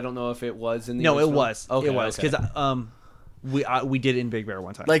 MCC, so I don't know if it was in the No, it original. was. Okay, it was because we did it in Big Bear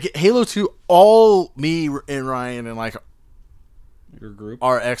one time. Like Halo 2, all me and Ryan and like your group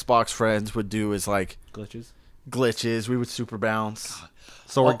our Xbox friends would do is like glitches. glitches. We would super bounce,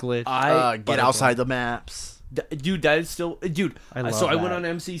 sword glitch. get outside the maps. Dude, that is still dude. I love so I went that.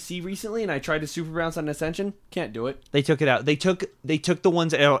 on MCC recently and I tried to super bounce on Ascension. Can't do it. They took it out. They took the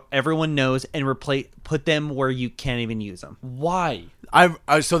ones that everyone knows and put them where you can't even use them. Why?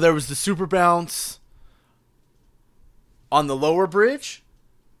 So there was the super bounce on the lower bridge.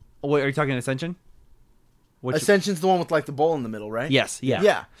 Wait, are you talking Ascension? Which, Ascension's the one with like the bowl in the middle, right? yes, yeah.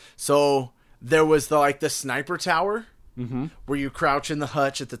 Yeah. So there was the sniper tower where you crouch in the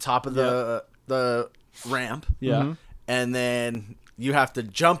hutch at the top of the ramp. Yeah. And then you have to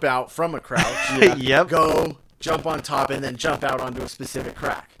jump out from a crouch. Yep. Go jump on top and then jump out onto a specific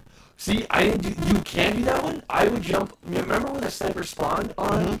crack. See, I didn't do, you can do that one. I would jump. Remember when the sniper spawned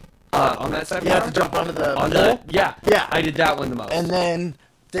on that side? You have to jump onto the on bowl. that. Yeah, Yeah. I did that one the most. And then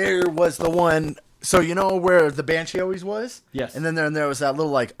there was the one. So you know where the Banshee always was? Yes. And then there was that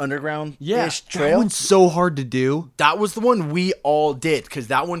little like underground Yeah. ish That trail. one's so hard to do. That was the one we all did because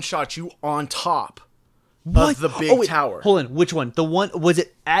that one shot you on top What? of the big Oh, wait, tower. Hold on, which one? The one was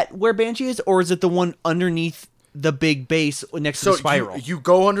it at where Banshee is, or is it the one underneath the big base next to So the spiral? you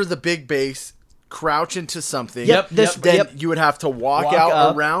go under the big base, crouch into something. Yep, Then yep. you would have to walk Walk out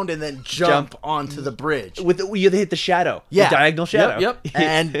up, around and then jump onto the bridge. With you hit the shadow, Yeah. the diagonal shadow. Yep.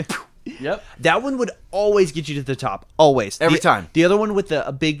 And Yep. That one would always get you to the top, always Every The- time. The other one with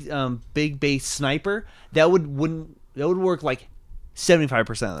a big base sniper that would work like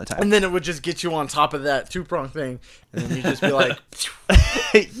 75% of the time. and then it would just get you on top of that two-prong thing, and then you just be like,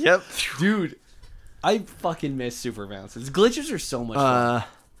 Yep. Dude, I fucking miss super bounces. Glitches are so much fun.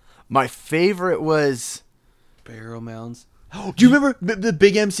 my favorite was Barrel mounds. Do you remember the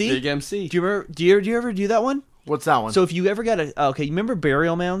Big MC? Big MC. Do you remember? Do you ever do that one? what's that one? So if you ever got you remember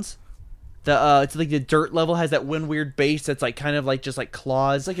burial mounds? It's like the dirt level has that one weird base that's like kind of like just like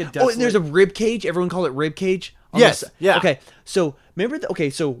claws. It's like a Oh, and there's a desolate- rib cage. Everyone call it rib cage. on Yes, the yeah. Okay, so remember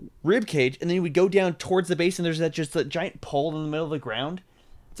so rib cage, and then you would go down towards the base, and there's just a giant pole in the middle of the ground.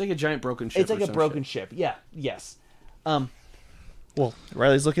 It's like a giant broken ship. It's like or a some broken shit. ship. Yeah. Yes. Well,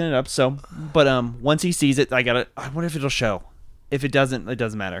 Riley's looking it up. So, but once he sees it, I wonder if it'll show. If it doesn't, it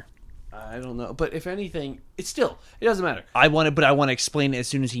doesn't matter. I don't know, but if anything, it doesn't matter. I want to explain it as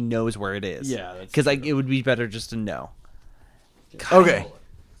soon as he knows where it is. Yeah, that's because it would be better just to know. okay.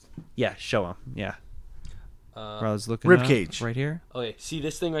 Yeah, show him. Yeah. Where I was looking Rib up, cage. right here. Okay, see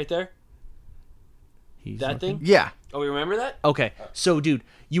this thing right there? He's That looking. thing? Yeah. Oh, we remember that? Okay, so dude,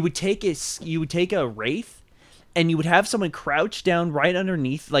 you would take a wraith, and you would have someone crouch down right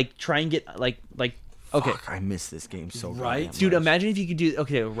underneath, like try and get like. Okay, Fuck, I miss this game so Right? goddamn dude, much. imagine if you could do.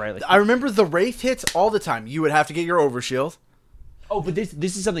 Okay, right. Like, I remember the Wraith hits all the time. You would have to get your overshield. oh, but this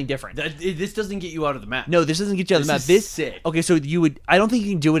is something different. This doesn't get you out of the map. No, this doesn't get you out of the map. This is This sick. Okay, so you would. I don't think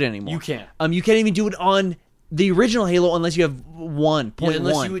you can do it anymore. You can't. You can't even do it on the original Halo unless you have Yeah, 1.1.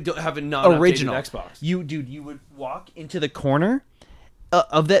 unless you would have a non original Xbox. You would walk into the corner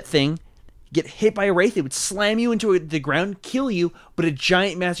of that thing, get hit by a wraith. It would slam you into the ground, kill you. But a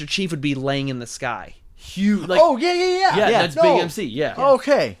giant Master Chief would be laying in the sky. Huge. Like, Oh, yeah. yeah, that's No. Big MC. Yeah.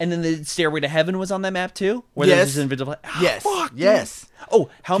 Okay. And then the Stairway to Heaven was on that map too. Where Yes. there's this invisible. Yes. Fuck, dude. Yes. Oh,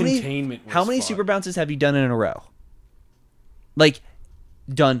 how many? Containment was How many fun. super bounces have you done in a row? Like,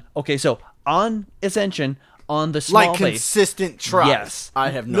 done. Okay, so on Ascension, on the small Like base. consistent tries. Yes.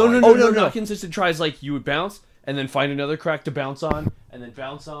 I have No, no, no, idea. no, Oh, no. Not consistent tries. Like you would bounce and then find another crack to bounce on, and then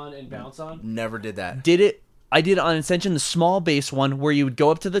bounce on and bounce on. Never did that. Did it? I did it on Ascension, the small base one, where you would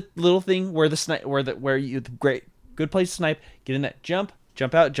go up to the little thing where the good place to snipe, get in that jump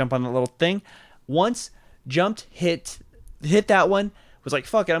out, jump on the little thing. Once jumped, hit that one. Was like,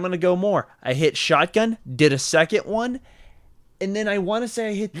 fuck it, I'm gonna go more. I hit shotgun, did a second one, and then I want to say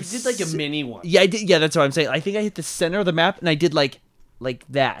I hit. You did like a mini one. Yeah, I did. Yeah, that's what I'm saying. I think I hit the center of the map, and I did like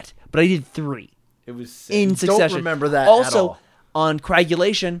that, but I did 3 It was sick. in succession. remember that at Also, all. on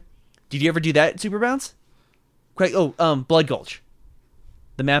Cragulation, did you ever do that super bounce? Blood Gulch,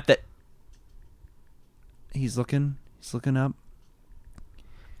 the map that he's looking up.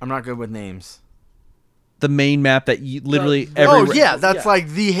 I'm not good with names. The main map that you literally Oh, yeah. That's yeah. like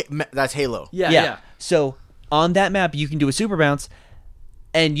that's Halo. Yeah. So on that map, you can do a super bounce,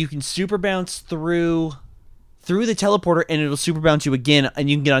 and you can super bounce through the teleporter, and it'll super bounce you again, and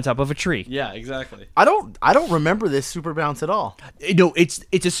you can get on top of a tree. Yeah, exactly. I don't remember this super bounce at all. No, it's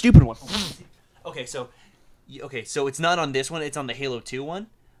a stupid one. Okay, so it's not on this one. It's on the Halo 2 one.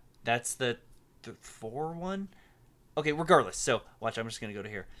 That's the 4 one. Okay, regardless. So watch. I'm just gonna go to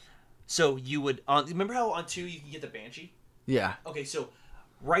here. So you would remember how on 2 you can get the Banshee? Yeah. Okay, so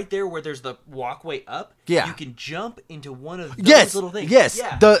right there where there's the walkway up, Yeah. you can jump into one of those Yes. little things. Yes.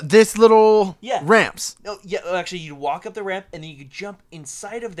 Yeah. This little Yeah. ramps. No, yeah, actually, you walk up the ramp, and then you could jump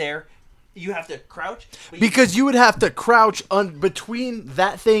inside of there. You have to crouch. But Because you would have to crouch between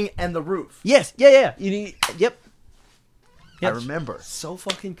that thing and the roof. Yes, yeah. You need, yep. I remember. So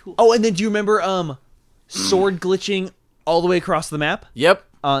fucking cool. Oh, and then do you remember sword glitching all the way across the map? Yep.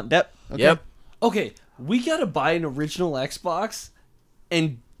 That. Okay. Yep. Okay, we gotta buy an original Xbox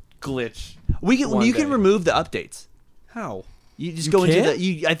and glitch. You One can day. remove the updates. How? You just You go into can't?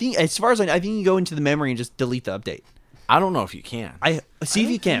 the. I think as far as I think you go into the memory and just delete the update. I don't know if you can. I see if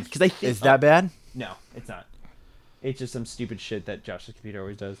you can, because I think Is that bad? No, it's not. It's just some stupid shit that Josh's computer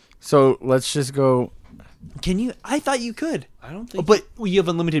always does. So let's just go Can you? I thought you could. I don't think. But you have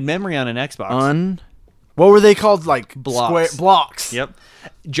unlimited memory on an Xbox. What were they called? Like Blocks. blocks. Yep.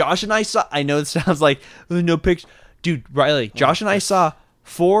 Josh and I saw. I know it sounds like no picture, dude. Riley, Josh and I saw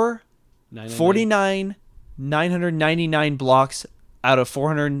 49,999 blocks out of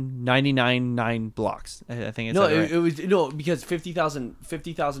 499 blocks. I think it's No, right. it was because 50,000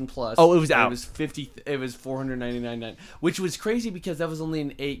 plus. Oh, it was out. It was 50. It was 499, which was crazy because that was only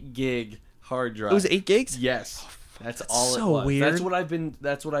an 8 gig hard drive. It was 8 gigs. Yes, that's all so it was. weird.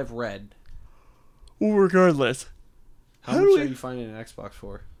 That's what I've read. Well, regardless, How How much do are we- you finding an Xbox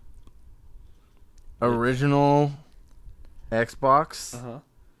for? Original Xbox. Uh-huh.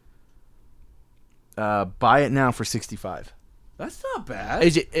 Buy it now for $65. That's not bad.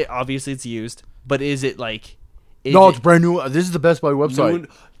 is it obviously it's used, but is it like? No, it's brand new. This is the Best Buy website.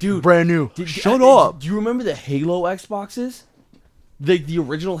 Dude, Brand new. Shut up. Do you remember the Halo Xboxes? The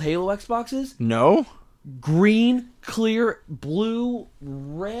original Halo Xboxes? No. Green, clear, blue,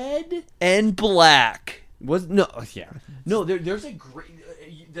 red. and black. Was no, yeah, no. There's a great.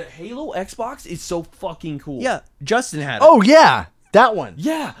 The Halo Xbox is so fucking cool. Yeah, Justin had it. Oh yeah, that one.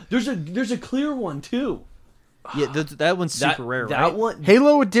 yeah. There's a clear one too. yeah, that one's super rare, That right? one.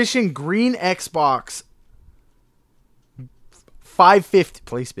 Halo Edition Green Xbox. $550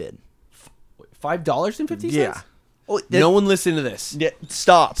 place bid. $5.50. Yeah. Oh, No one listen to this. Yeah,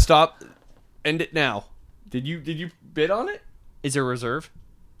 stop. Stop. End it now. Did you bid on it? Is there a reserve?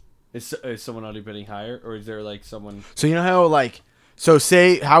 Is someone already bidding higher, or is there like someone? So you know how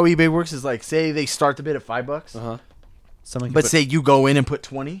say how eBay works is say they start the bid at $5, huh. Someone can but put- say you go in and put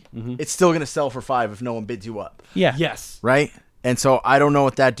 20, it's still gonna sell for $5 if no one bids you up, yeah, Yes. right? And so I don't know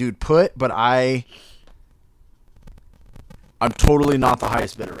what that dude put, but I I'm totally not the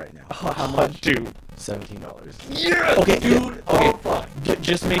highest bidder right now. How much, dude? $17. Okay, Dude, okay. oh fuck.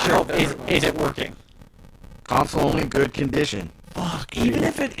 Just make sure. Is it working? Console only good condition. Even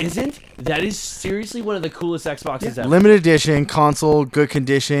if it isn't, that is seriously one of the coolest Xboxes ever. Limited edition, console, good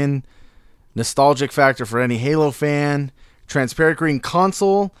condition, nostalgic factor for any Halo fan, transparent green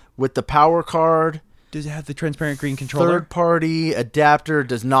console with the power card, Does it have the transparent green controller? third party adapter,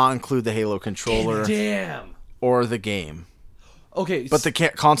 does not include the Halo controller Damn. or the game. Okay, But the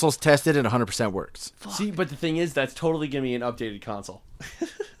console's tested and 100% works. see, but the thing is, that's totally gonna be an updated console.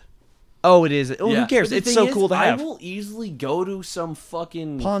 Oh, it is. Oh, Yeah. who cares? But the It's thing so is, cool to have. I will easily go to some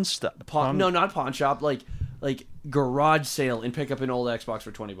fucking Pawn stuff. no, not pawn shop, like garage sale and pick up an old Xbox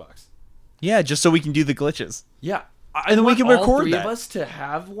for $20. Yeah, just so we can do the glitches. Yeah. I And then we want can all record three that. of us to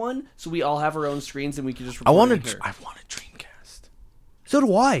have one, so we all have our own screens and we can just record I want it here. a Dreamcast. So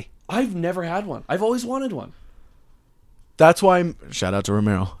do I. I've never had one. I've always wanted one. That's why shout out to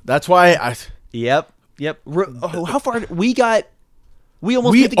Romero. That's why Yep. Oh, how far? We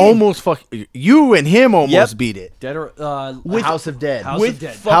almost we beat the game. almost you and him almost Yep. beat it. Dead or With- House of Dead. House with of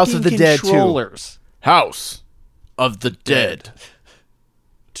Dead. fucking House of the Dead 2. controllers. House of the Dead.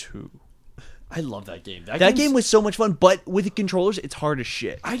 2. I love that game. That game was so much fun, but with the controllers, it's hard as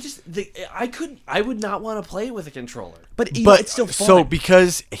shit. I would not want to play it with a controller. But, you know, But it's still fun. so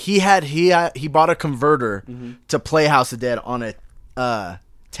because he bought a converter to play House of Dead on a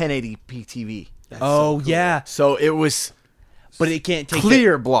 1080p TV. oh yeah, So it was but it can't take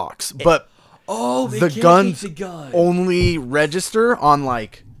clear blocks, but Oh, the guns gun. only register on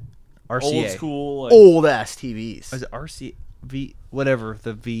like the RCA. Old school. Like, old ass TVs. Is it RCV? Whatever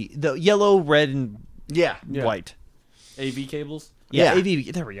the yellow, red, and Yeah. Yeah. white. AV cables. Yeah, Yeah.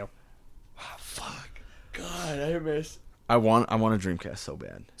 AV. There we go. God, I miss. I want a Dreamcast so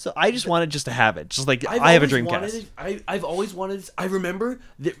bad. So I just wanted just to have it, just like I've I have a always Dreamcast. wanted it. I've always wanted this. I remember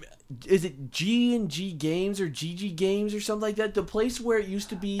that. Is it G&G Games or GG Games or something like that? The place where it used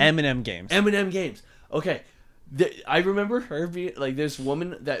to be M&M games. M&M Games. Okay. I remember her being like this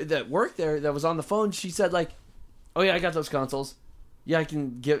woman that worked there that was on the phone. She said like, "Oh yeah, I got those consoles. Yeah, I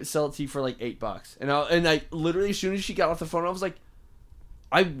can sell it to you for like $8." And I literally as soon as she got off the phone, I was like,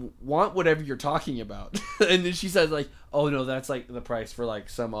 "I want whatever you're talking about." And then she said like, "Oh no, that's like the price for like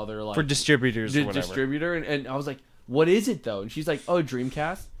some other like for distributors or whatever. distributor." And I was like, "What is it though?" And she's like, "Oh,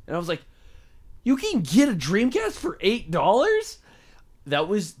 Dreamcast." And I was like, "You can get a Dreamcast for $8?"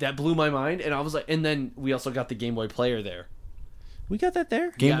 That blew my mind. And I was like, and then we also got the Game Boy Player there, We got that there.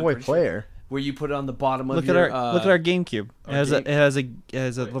 Game Yeah, I'm Boy pretty sure. Player. where you put it on the bottom of Look at your. our look at our GameCube. It has Game- a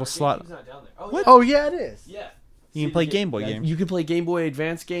little slot. What? Oh yeah, it is. Yeah. You can See, play the Game Boy games. You can play Game Boy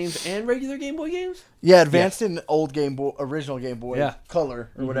Advance games and regular Game Boy games. Yeah, advanced and old Game Boy, original Game Boy Yeah.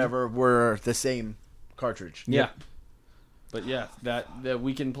 Color or whatever were the same cartridge. Yeah. But yeah, that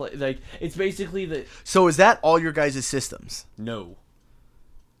we can play. Like it's basically the So is that all your guys' systems? no.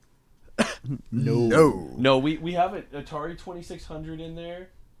 No. We have an Atari 2600 in there.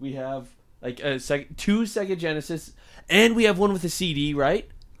 We have like two Sega Genesis, and we have one with a CD, right?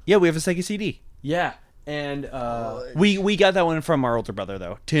 Yeah, we have a Sega CD. Yeah, and We got that one from our older brother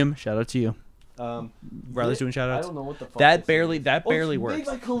though. Tim, shout out to you. Riley's doing shout I outs. don't know what the fuck That this barely is. that Oh, barely it's works. made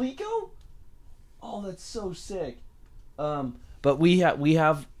by Coleco? Oh, that's so sick. But we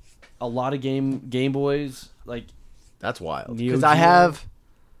have a lot of Game Boys. Like That's wild. Neo Because I Geo. have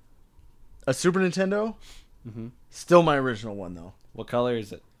a Super Nintendo. Still my original one though. what color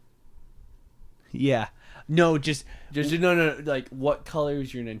is it? Yeah. No, just No. Like what color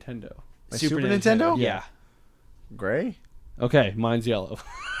is your Nintendo? My Super Nintendo? Yeah. Gray. Okay, mine's yellow.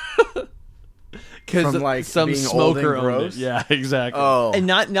 From, Because like, some being old and smoker owned it. gross? Yeah, exactly. Oh. And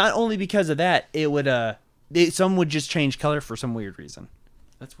not only because of that, it would some would just change color for some weird reason.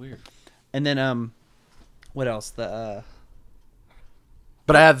 That's weird. And then what else? The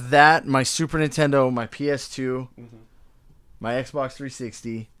But I have that, my Super Nintendo, my PS2, my Xbox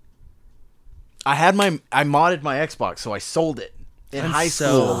 360. I modded my Xbox, so I sold it in high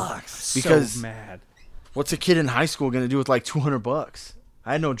school. Because- so mad. What's a kid in high school gonna do with like $200?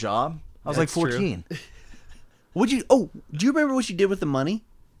 I had no job. I was like That's true. 14. Do you remember what you did with the money?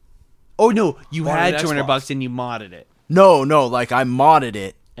 Oh no, you Bought had an $200 Xbox. and you modded it. No, like I modded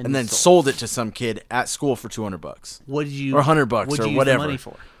it and And then sold sold it to some kid at school for $200. What did you Or $100 what'd or you use the whatever. money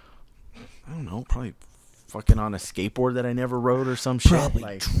for? I don't know, probably fucking on a skateboard that I never rode or some shit.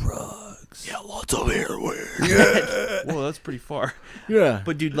 Like, drugs. yeah, lots of heroin. Whoa, that's pretty far. Yeah.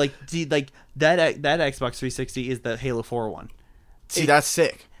 But dude, like that Xbox 360 is the Halo 4 one. See, that's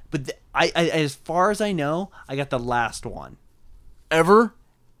sick. But I as far as I know, I got the last one. Ever?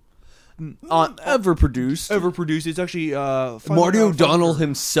 ever produced. ever produced. It's actually Marty O'Donnell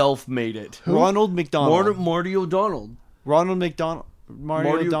himself made it. Ronald McDonald. Marty O'Donnell. Ronald McDonald.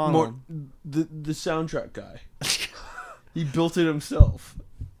 Marty O'Donnell. The soundtrack guy. He built it himself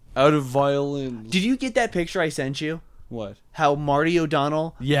out of violins. Did you get that picture I sent you? What? How Marty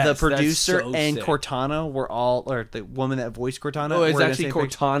O'Donnell, Yes, the that's producer, so and sick. Cortana were all, or the woman that voiced Cortana. Oh, it's were in the actually same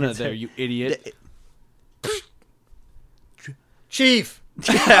picture. Cortana there, you idiot. Chief.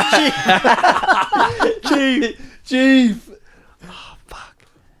 Chief.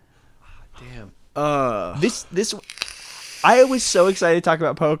 This I was so excited to talk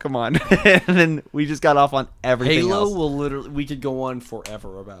about Pokemon, and then we just got off on everything Halo else. will literally, we could go on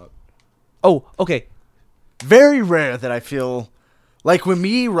forever about. Oh, okay. Very rare that I feel like when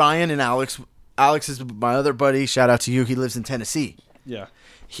me, Ryan, and Alex is my other buddy. Shout out to you. He lives in Tennessee. Yeah.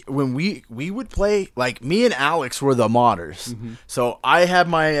 When we would play, like me and Alex were the modders. So I had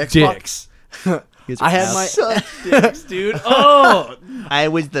my Xbox. Dicks. I had my Dicks, dude. Oh!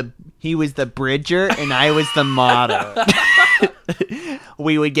 He was the bridger, and I was the modder.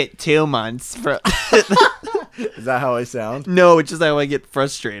 We would get 2 months for. Is that how I sound? No, it's just how I get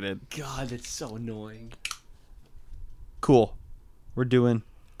frustrated. God, that's so annoying. Cool. We're doing.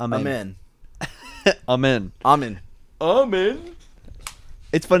 I'm I'm in. in. I'm in. I'm in. I'm in.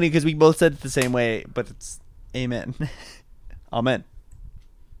 It's funny because we both said it the same way, but it's amen. Amen.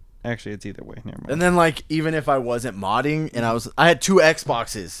 Actually, it's either way. Never mind. And then like even if I wasn't modding and I had 2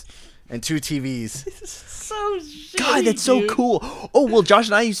 Xboxes and 2 TVs. So shitty, God, that's so dude. cool. Oh, well, Josh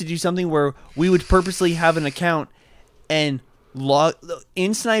and I used to do something where we would purposely have an account and log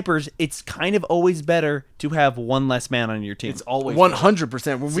in Snipers. It's kind of always better to have one less man on your team. It's always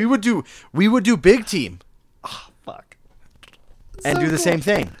 100%. When we would do big team fuck. and do the same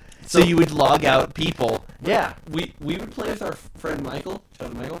thing. So you would log out people. Yeah. We would play with our friend Michael. Shout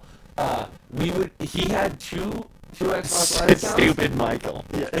out to Michael. He had two Xbox Live accounts. Stupid Michael.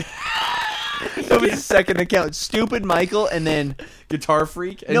 Yeah. That was his second account. Stupid Michael, and then Guitar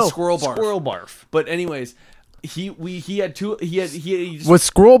Freak and Squirrel Barf. Squirrel Barf. But anyways, he had two. He just, Was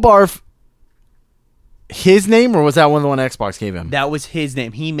Squirrel Barf his name or was that one Xbox gave him? That was his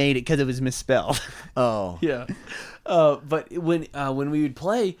name. He made it because it was misspelled. Oh. yeah. But when we would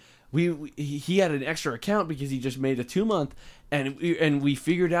play, he had an extra account because he just made a 2-month, and we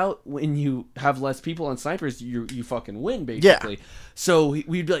figured out when you have less people on Snipers, you fucking win basically. Yeah. So we'd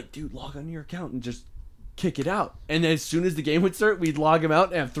be like, dude, log on your account and just kick it out. And then as soon as the game would start, we'd log him out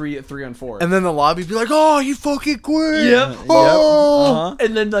and have 3 on 4. And then the lobby'd be like, "Oh, you fucking quit!" Yep. Oh. Uh-huh.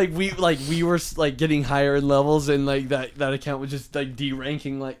 And then we were like getting higher in levels, and like that account was just like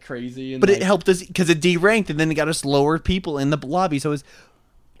deranking like crazy. And But like, it helped us because it deranked, and then it got us lower people in the lobby. So it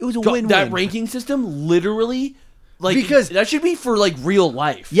was a win-win. that ranking system literally, like, Because- that should be for like real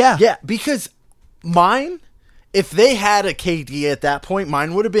life. Yeah. Yeah, because mine, if they had a KD at that point,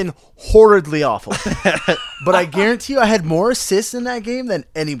 mine would have been horridly awful. But I guarantee you, I had more assists in that game than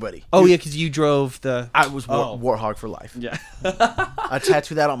anybody. Oh yeah, because you drove the I was Warthog for life. Yeah. I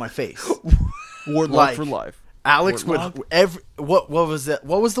tattoo that on my face. Warlock Like- for life. Alex would what was that?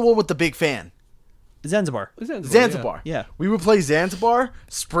 What was the one with the big fan? Zanzibar. Zanzibar. Yeah. We would play Zanzibar,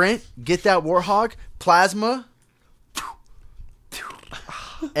 sprint, get that Warthog, plasma.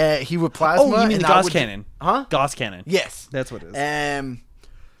 He would plasma. Oh, you mean and the I Gauss would- cannon? Huh? Gauss cannon. Yes. That's what it is.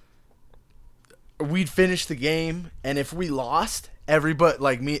 We'd finish the game, and if we lost, everybody,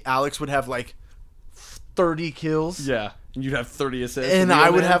 like me, Alex would have like 30 kills. Yeah. And you'd have 30 assists. And the I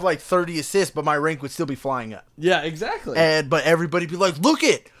other would man- have like 30 assists, but my rank would still be flying up. Yeah, exactly. But everybody'd be like, "Look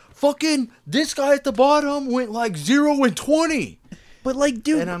it, fucking this guy at the bottom went like 0 and 20." But like,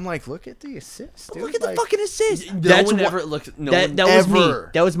 dude, And I'm like, "Look at the assists, dude. look at the Like, fucking assist. no one ever looks. No that one, that was me.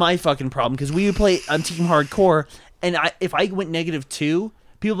 ever. That was my fucking problem because we would play on Team Hardcore, and if I went -2,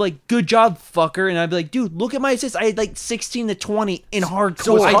 people would be like, "Good job, fucker," and I'd be like, "Dude, look at my assists. I had like 16 to 20 in Hardcore."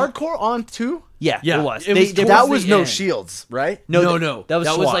 So was I- hardcore on too? Yeah, Yeah, it was. it was They- towards That the was no end. shields, right? no, that was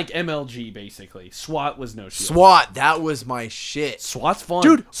SWAT. like MLG basically. SWAT was no shield. SWAT, that was my shit. SWAT's fun,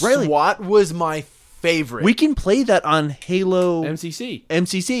 Dude, Riley, SWAT was my favorite. we can play that on Halo MCC.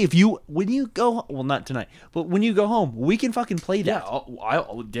 MCC when you go. Well, not tonight, but when you go home, we can fucking play that. Yeah,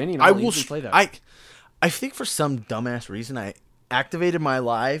 Danny and I I will play that. I think for some dumbass reason I activated my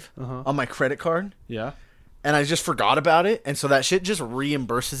live on my credit card yeah. and I just forgot about it, and so that shit just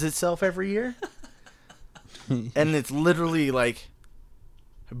reimburses itself every year. And it's literally like,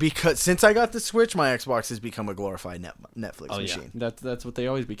 because since I got the Switch, my Xbox has become a glorified Netflix machine. That's what they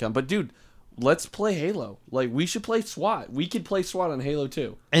always become. But dude, let's play Halo. Like we should play SWAT. We could play SWAT on Halo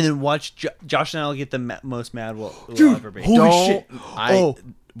too. And then watch Josh and I'll get the most mad we'll ever be. Holy shit!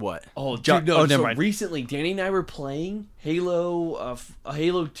 What? Oh, Jo- dude, no. oh, never so mind. recently, Danny and I were playing Halo,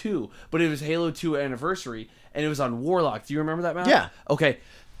 Halo 2, but it was Halo 2 Anniversary, and it was on Warlock. Do you remember that map? Yeah. Okay.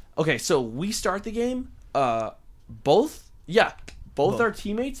 So we start the game. Both our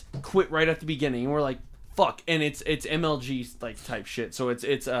teammates quit right at the beginning, and we're like, "Fuck!" And it's MLG like type shit. So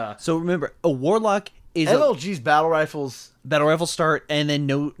it's So remember, a Warlock is a LLG's battle rifles. battle rifle start, and then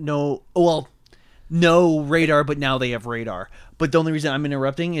no radar, but now they have radar. But the only reason I'm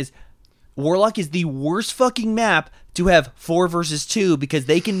interrupting is Warlock is the worst fucking map to have 4 versus 2 because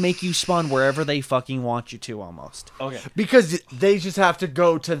they can make you spawn wherever they fucking want you to almost. okay. Because they just have to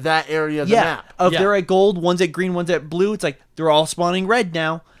go to that area of the Yeah, map. if Yeah. they're at gold, one's at green, one's at blue. It's like they're all spawning red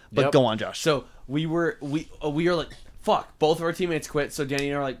now. But Yep. go on, Josh. So we were like, "Fuck!" Both of our teammates quit. So Danny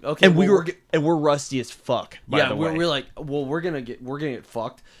and I were like, "Okay," and well, we're rusty as fuck. By the way. we're like, well, we're gonna get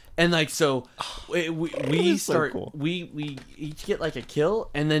fucked, and like so, we is so start cool. we each get like a kill,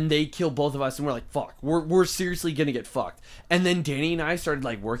 and then they kill both of us, and we're like, fuck, we're seriously gonna get fucked, and then Danny and I started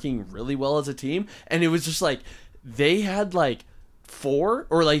like working really well as a team, and it was just like they had like 4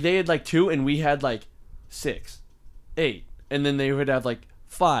 or like they had like 2, and we had like 6, 8, and then they would have like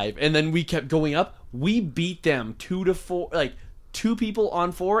 5, and then we kept going up. We beat them 2 to 4, like 2 people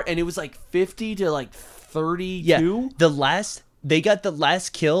on 4, and it was like 50 to like 32. Yeah, they got the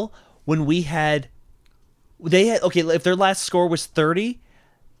last kill when they had okay, if their last score was 30,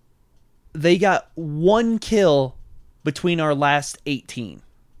 they got 1 kill between our last 18.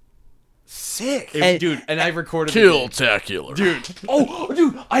 Sick. Dude, and I recorded the game. Killtacular. Dude. Oh,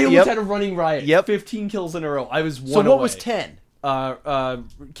 dude, I almost Yep. had a running riot. Yep. 15 kills in a row. I was one So what away. was 10?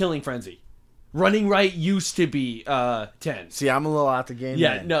 Killing Frenzy. Running riot used to be 10. See, I'm a little out the game.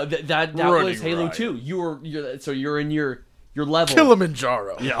 Yeah, man. no, that Running was Halo riot. 2. You're in your level.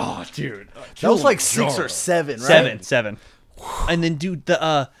 Kilimanjaro. Yeah, oh, dude. That was like 6 or 7, right? 7. And then, dude,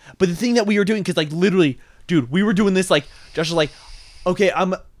 but the thing that we were doing, because like literally, dude, we were doing this like Josh was like, okay,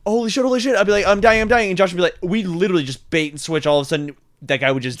 holy shit. I'd be like, I'm dying, and Josh would be like, we literally just bait and switch. All of a sudden, that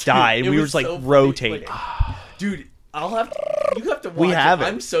guy would just die, and It we were was just like so funny. rotating. Like, dude, you have to watch We have it.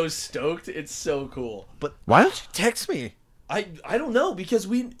 I'm so stoked. It's so cool. But Why don't you text me? I don't know because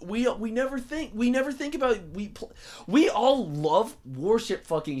we never think about we all love worship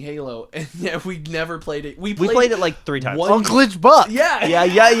fucking Halo, and yet we never played it. We played it like 3 times. One- Glitch Buck. Yeah.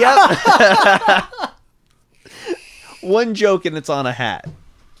 Yeah. One joke and it's on a hat.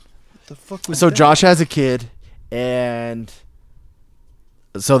 What the fuck was So that? Josh has a kid, and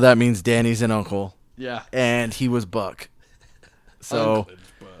so that means Danny's an uncle, Yeah. and he was Buck. So Uncle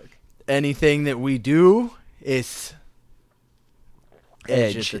Bug. anything that we do is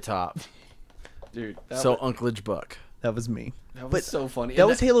edge Edge. at the top. Dude. So Uncle Buck. That was me. that was but so funny. That And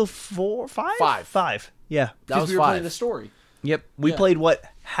was Halo 4, 5? 5. Yeah. That because was we were playing 5. the story. Yep. We Yeah. played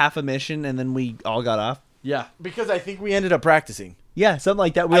half a mission and then we all got off. Yeah. Because I think we ended up practicing. Yeah, something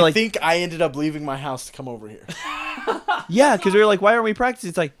like that. We were I like, think I ended up leaving my house to come over here. yeah, because we were like, why aren't we practicing?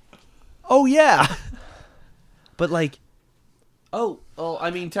 It's like, oh yeah. But like, Oh,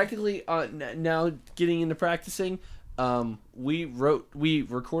 I mean, technically, now getting into practicing, we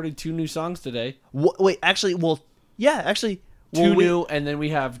recorded 2 new songs today. wait, actually, Two new, and then we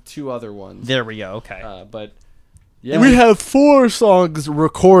have 2 other ones. There we go. Okay. But yeah, We have 4 songs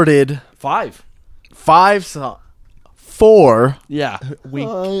recorded. 5. 5 songs. 4. Yeah, We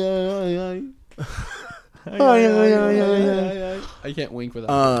I can't wink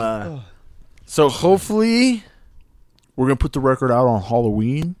without. So hopefully we're gonna put the record out on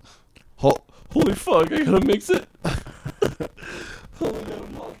Halloween. Holy fuck! I gotta mix it. Only got a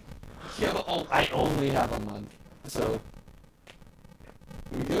month. Yeah, but I only have a month, so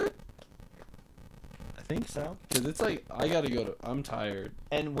we good? I think so. Because it's like I gotta go to. I'm tired.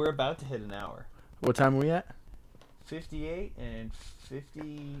 And we're about to hit an hour. What time are we at? 58 and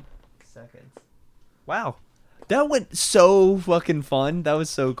 50 seconds. Wow. That went so fucking fun. That was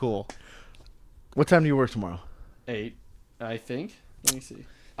so cool. What time do you work tomorrow? 8, I think. Let me see.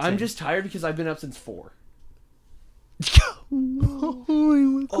 I'm just tired because I've been up since 4.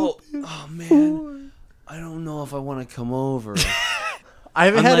 Oh man, I don't know if I want to come over. I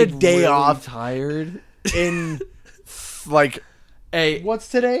haven't I'm had like a day really off Tired. in like Hey, what's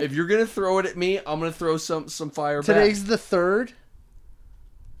today? if you're gonna throw it at me, I'm gonna throw some fire Today's back. the 3rd.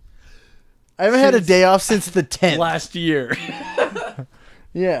 I haven't had a day off since the 10th. Last year.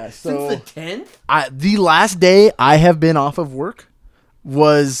 Yeah, so Since the 10th? the last day I have been off of work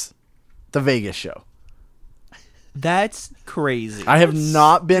was the Vegas show. That's crazy. I have That's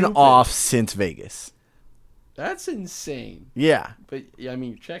not been stupid. off since Vegas. That's insane. Yeah, But yeah, I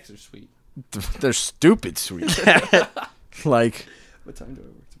mean, your checks are sweet. they're stupid sweet. Like What time do I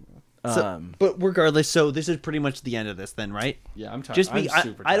work tomorrow? So, but regardless, so this is pretty much the end of this then, right? Yeah, I'm tired. Just I'm be,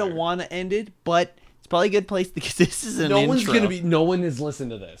 super I don't tired. want to end it, but it's probably a good place because this is an No one's intro. gonna be. No one has listened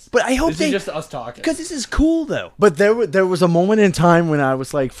to this. But I hope this they is just us talking. because this is cool though. But there was a moment in time when I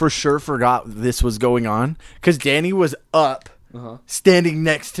was like, for sure forgot this was going on because Danny was up, standing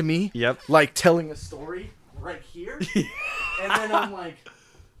next to me, Yep. like telling a story right here, and then I'm like,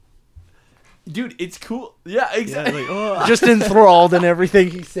 Dude, it's cool. Yeah, exactly. just enthralled in everything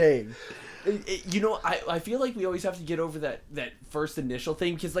he's saying. You know, I feel like we always have to get over that first initial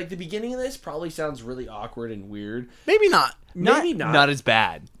thing because like the beginning of this probably sounds really awkward and weird. Maybe not. Maybe not. Not as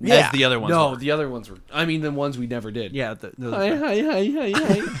bad Yeah. as the other ones. No, were. the other ones were. I mean, the ones we never did. Yeah. Those Hi, are hi.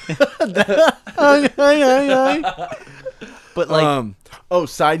 bad. But like,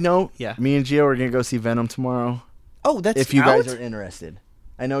 Side note. Yeah. Me and Gio are gonna go see Venom tomorrow. oh, that's If you out? guys are interested,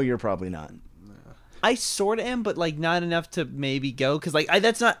 I know you're probably not. I sort of am, but like not enough to maybe go because like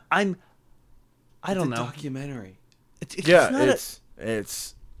that's not. I don't know. Documentary. It's Yeah, not it's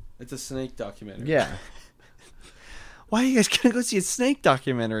It's a snake documentary. yeah. why are you guys gonna go see a snake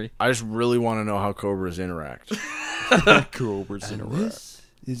documentary? I just really want to know how cobras interact. Cobras This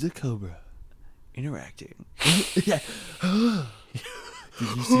is a cobra interacting. Did you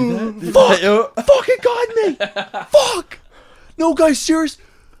see that? Fuck! Fucking got me! Fuck! No, guys, serious?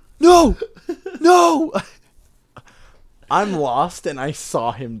 No! No! I'm lost, and I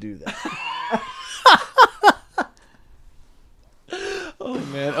saw him do that. Oh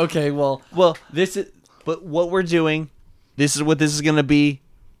man. Okay. Well, Well, this is. but what we're doing, this is what this is gonna be.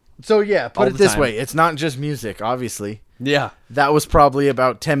 So yeah, All put it the this time. way: it's not just music. Obviously, Yeah. that was probably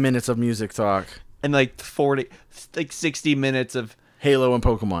about 10 minutes of music talk. And like 60 minutes of Halo and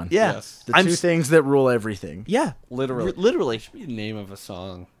Pokemon. yeah. Yes. The two things that rule everything. Yeah, Literally. literally. Should be the name of a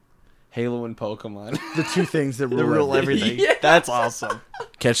song. Halo and Pokemon. The two things that The rule, rule everything. everything. Yeah. That's awesome.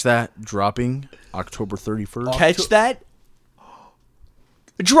 Catch that dropping October 31st. Catch that?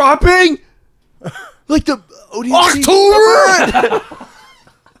 Dropping like the ODST. October.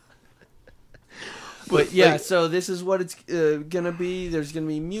 But yeah, so this is what it's gonna be. There's gonna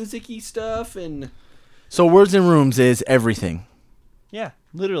be music-y stuff and So Words and Rooms is everything. Yeah,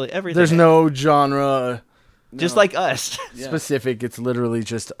 literally everything. There's no genre just No. like us Yeah. specific. It's literally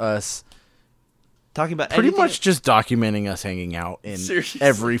just us. talking about Pretty anything- much just documenting us hanging out in Seriously.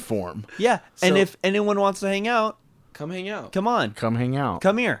 every form. Yeah, and So- if anyone wants to hang out, come hang out. come on, Come hang out.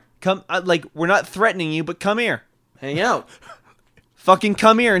 come here, come. Like we're not threatening you, but come here. Hang out. Fucking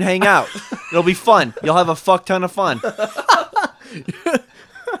come here and hang out. It'll be fun. You'll have a fuck ton of fun.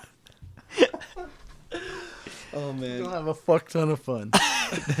 Oh You'll man. have a fuck ton of fun.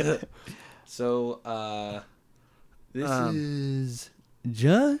 So this is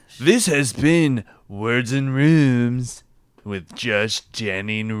Josh. This has been Words and Rooms with Josh,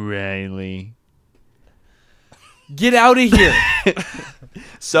 Jenny, and Riley. get out of here.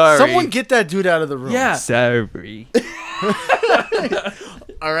 Sorry. Someone get that dude out of the room. Yeah. Sorry.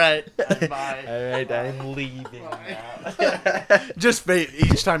 All right. All right, I'm leaving now. Just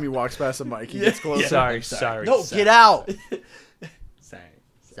each time he walks past the mic, he gets closer. Sorry. No, get out. Sorry.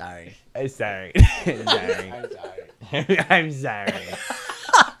 Sorry. I'm sorry. I'm sorry.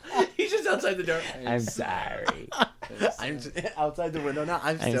 He's just outside the door. I'm sorry. I'm outside the window now.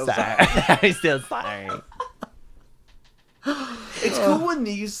 I'm I'm still sorry. sorry. I'm still sorry. It's cool when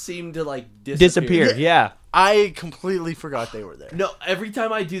these seem to like Disappear. Yeah. I completely forgot they were there. No, every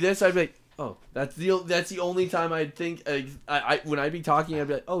time I do this, I'd be like, "Oh, that's the only time I'd think." I when I'd be talking, I'd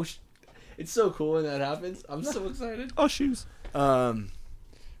be like, "Oh, it's so cool when that happens." I'm so excited. Oh, shoes.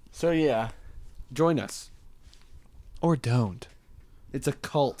 So yeah. Join us. Or don't. It's a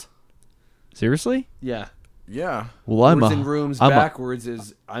cult. Seriously? Yeah. Yeah. Well, Words in rooms I'm backwards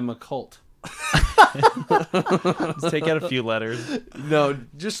is I'm a cult. Let's take out a few letters. No,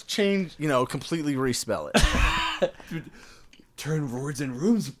 just change, completely respell it. Turn words in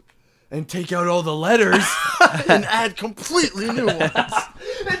rooms and take out all the letters. And add completely new ones.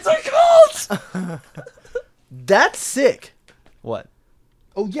 It's a cult. That's sick. What?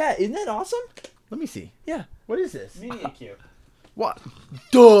 Oh yeah, isn't that awesome? Let me see. Yeah. What is this? Media Q. What?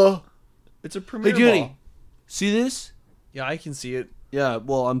 Duh. It's a premiere Hey, Judy, ball. see this? Yeah, I can see it. Yeah.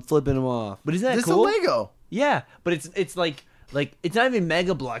 Well, I'm flipping them off. But isn't that This cool? is a Lego. Yeah, but it's like it's not even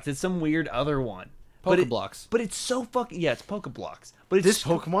Mega Blocks. It's some weird other one. But it- Pokeblocks. But it's so fucking it's Pokeblocks. But it's This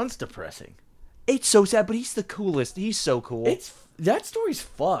Pokemon's depressing. it's so sad. But he's the coolest. He's so cool. It's that story's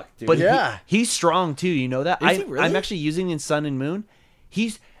fucked, dude. but Yeah. he's strong too. You know that? Is he really? I'm actually using in Sun and Moon.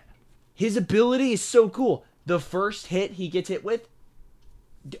 His ability is so cool. The first hit he gets hit with,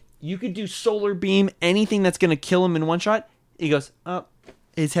 you could do Solar Beam, anything that's gonna kill him in one shot. He goes, oh,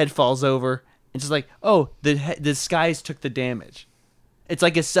 his head falls over. It's just like, oh, the skies took the damage. It's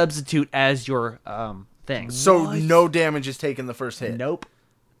like a substitute as your thing. So no damage is taken the first hit. Nope.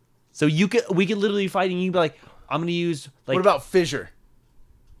 So we could literally fight, and you'd be like, I'm gonna use like. What about fissure?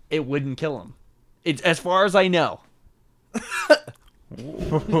 It wouldn't kill him. It's as far as I know. I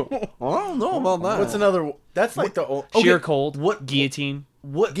don't know about that. What's another? That's like the old Sheer cold. what- Guillotine?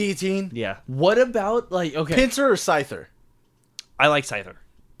 what guillotine? Yeah, What about like okay? Pincer or scyther? I like Scyther.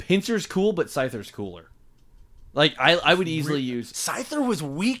 Pincer's cool, but Scyther's cooler. Like I would easily use. Scyther was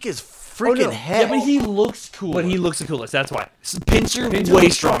weak as freaking heck. Yeah, but he looks cool. But he looks the coolest. That's why. Pincer way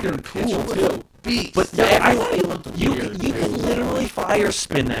stronger. Cool too. beast. But I thought he looked you can literally fire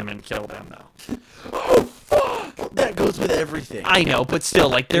spin them and kill them though. that goes with everything. I know, but still,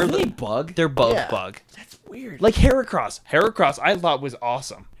 like they're Isn't he bug? they're both Yeah. bug. That's weird. Like Heracross. Heracross I thought was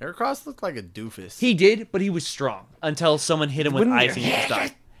awesome. Heracross looked like a doofus. He did, but he was strong until someone hit him with Wouldn't ice you- and he just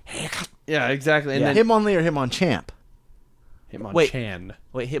died. yeah, exactly. And Yeah. then Hitmonlee or Hitmonchamp? Hitmonchan.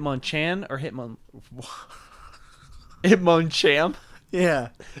 Wait, Hitmonchan or Hitmonchan? Yeah,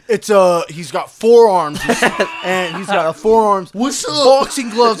 it's he's got 4 arms and he's got a 4 arms. What's boxing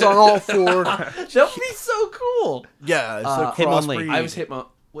gloves on all 4. That would be so cool. Yeah, it's a Hitmonlee. crossbreed. I was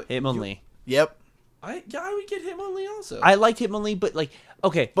Hitmonlee. Yep, I would get Hitmonlee also. I liked Hitmonlee, but like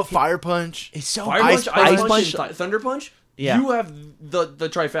okay, but Fire Punch. it's so Fire Ice Punch, Ice Punch. Punch, and Thunder Punch. Yeah. You have the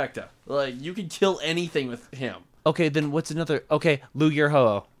trifecta. Like you can kill anything with him. Okay, then what's another? Okay, Lugia or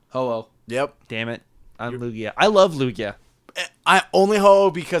Ho-Oh. Ho-Oh. Yep, Damn it, I'm Lugia. I love Lugia. I only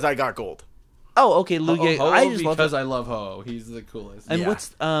Ho because I got gold. Oh, okay, Lugia. Ho-Oh I just love because it. I love Ho-Oh. He's the coolest. And Yeah.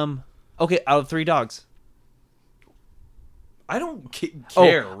 what's okay out of 3 dogs? I don't Oh,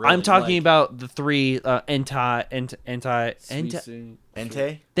 care. Really. I'm talking Like, about the 3 Entei. Suicune,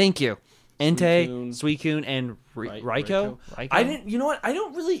 Entei. Thank you. Entei, Suicune, Suicune, and Raikou. I didn't. You know what? I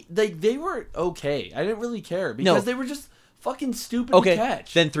don't really. They were okay. I didn't really care because they were just fucking stupid Okay, to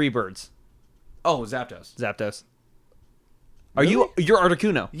catch. then 3 birds. oh, Zapdos. Zapdos. Are you're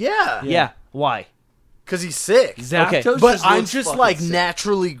Articuno? Yeah, Yeah. Why? because he's sick. Zapdos. But just I'm looks just fucking like sick.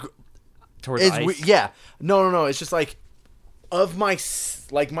 naturally. Towards It's ice. yeah. No. It's just like of my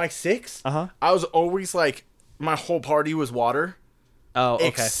my 6. Uh-huh. I was always like my whole party was water. Oh, okay.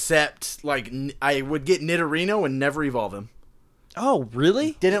 Except like I would get Nidorino and never evolve him. Oh,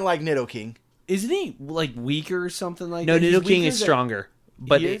 really? Didn't like Nidoking. Isn't he like weaker or something like No, that? He's Nidoking weaker is than- stronger,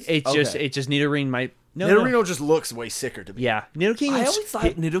 but He is? it's Okay. just Nidorine might. No, Nidorino no. just looks way sicker to me. Yeah, Nidoking. I is- always thought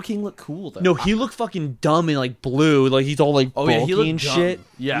Nidoking looked cool though. No, he looked fucking dumb and like blue, like he's all like Oh, bulky yeah, he looked and dumb. shit.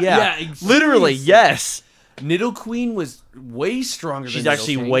 Yeah. yeah, Yeah, literally, seriously. yes. Nidoqueen was way stronger. She's than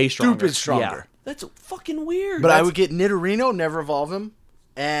actually Nidoking. way stronger. Stupid stronger. That's fucking weird. But I would get Nidorino, never evolve him,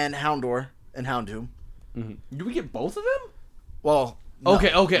 and Houndour and Houndoom. You would get both of them. Well, no.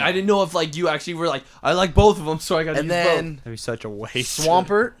 Okay. I didn't know if like you actually were like I like both of them, so I got to And use then That'd be such a waste.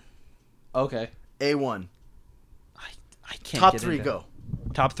 Swampert, both. Okay. A1. I can't. Top get 3 into- go.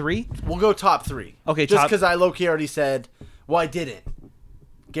 Top 3. We'll go top 3. Okay, Just top- because I low-key already said, well, I didn't.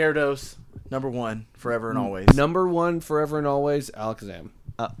 Gyarados, number 1, forever and always. Number 1 forever and always, Alakazam.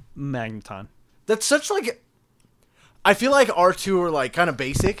 Magneton. That's such like... I feel like R2 are like kind of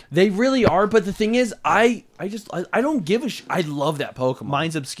basic. They really are, but the thing is, I don't give a I love that Pokemon.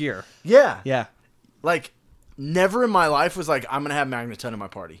 Mine's obscure. Yeah. Yeah, Like, never in my life was like, I'm going to have Magneton in my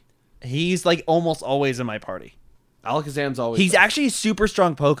party. he's like almost always in my party. Alakazam's always. He's there. actually a super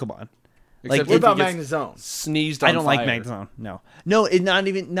strong Pokemon. Except What if about he gets Magnezone? Sneezed on I don't like fire. Magnezone. No, it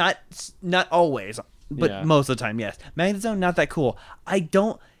not always, but Yeah. most of the time, yes. Magnezone not that cool. I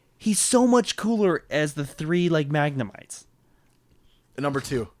don't. He's so much cooler as the 3 like Magnemites. Number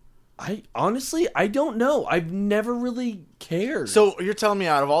 2. I honestly, I don't know. I've never really cared. So you're telling me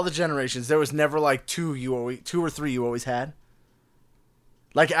out of all the generations, there was never like 2 or 3 you always had?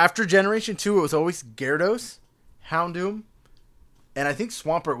 Like after Generation 2, it was always Gyarados, Houndoom, and I think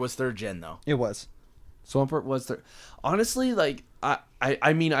Swampert was 3rd gen though. It was. Swampert was there. Honestly, like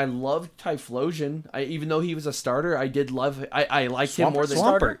I mean, I loved Typhlosion. Even though he was a starter, I did love. I liked him more than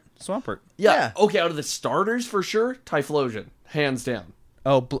Swampert. Yeah. Okay, out of the starters for sure, Typhlosion, hands down.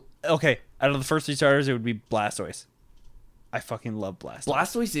 Oh, okay. Out of the first 3 starters, it would be Blastoise. I fucking love Blastoise.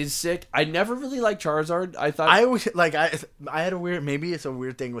 Blastoise is sick. I never really liked Charizard. I thought I always like I had a weird, maybe it's a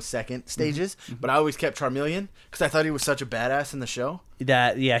weird thing with second stages, but I always kept Charmeleon because I thought he was such a badass in the show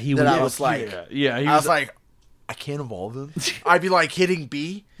That yeah, he that would. I was like, yeah, he I was was like, I can't evolve him. I'd be like hitting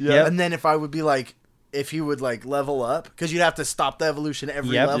B, Yep. and then if I would be like, if he would like level up, because you'd have to stop the evolution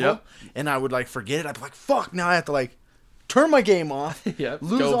every Yep. level, Yep. and I would like forget it. I'd be like, fuck, now I have to like turn my game off, Yep,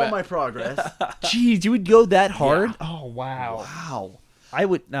 lose go all back. my progress. Jeez, you would go that hard? Yeah. Oh wow. Wow. I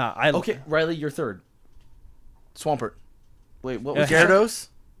would nah. I Okay, Riley, you're third. Swampert. Wait, what was Gyarados,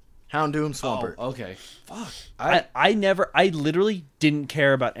 Houndoom, Oh, Swampert. okay. Fuck. I literally didn't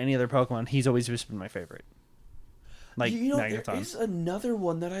care about any other Pokemon. He's always just been my favorite. Like you know, there Magneton. is another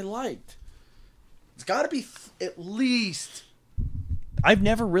one that I liked. It's got to be at least. I've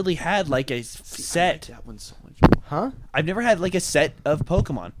never really had like a I like set. that one so much. Huh? I've never had like a set of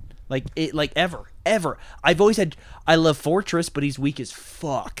Pokemon. Like it, like ever. I've always had. I love Fortress, but he's weak as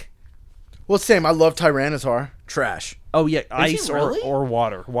fuck. Well, same. I love Tyranitar. Trash. Oh yeah, he ice really? or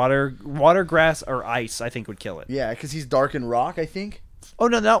water. Water, grass, or ice. I think would kill it. Yeah, because he's Dark and Rock, I think. Oh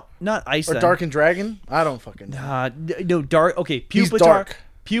no, not ice. Or then. Dark and Dragon. I don't fucking know. No, dark. Okay, He's Pupitar. dark.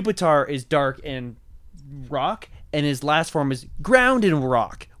 Pupitar is dark and rock, and his last form is ground and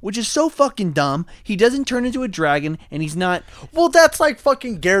rock, which is so fucking dumb. He doesn't turn into a dragon, and he's not. Well, that's like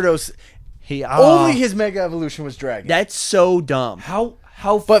fucking Gyarados. He Only his Mega Evolution was Dragon. That's so dumb. How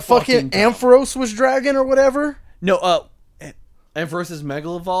but fucking dumb. Ampharos was Dragon or whatever. No, Ampharos'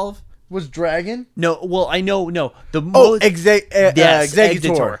 Mega Evolve? Was Dragon. no. Well, I know. No, the Oh, most. Exeggutor.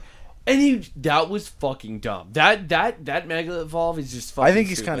 Exeggutor. And that was fucking dumb. That Mega Evolve is just fucking I think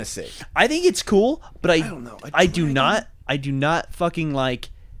he's stupid. kind of sick. I think it's cool, but I don't know. I do not. I do not fucking like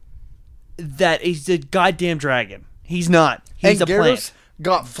that. He's a goddamn dragon. He's not. He's And a Gyarados plant.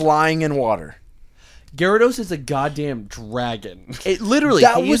 got flying in water. Gyarados is a goddamn dragon. It literally.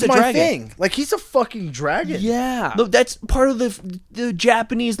 That he was is a my dragon. thing. Like, he's a fucking dragon. Yeah. No, that's part of the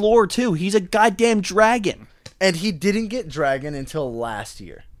Japanese lore too. He's a goddamn dragon. And he didn't get Dragon until last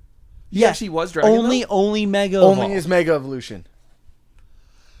year. He actually was dragon. Only Mega Only Evolve. his Mega Evolution.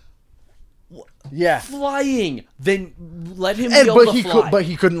 Yeah. flying. Then let him And, be able but to he fly. but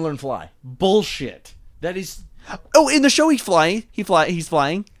he couldn't learn fly. Bullshit. That is. Oh, in the show he's flying. He's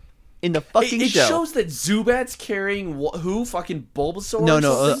flying. In the fucking It show. shows that Zubat's carrying who? Fucking Bulbasaur? or No,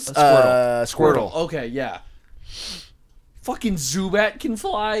 no, something? Squirtle. Okay, yeah. Fucking Zubat can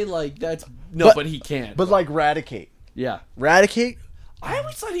fly. Like that's no, but he can't. But like Raticate. yeah, Raticate, I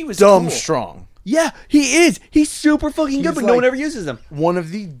always thought he was dumb cool. strong. Yeah, he is. He's super fucking He's good, but no one like- ever uses him. One of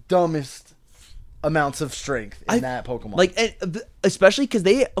the dumbest amounts of strength in that Pokemon. Like, and especially because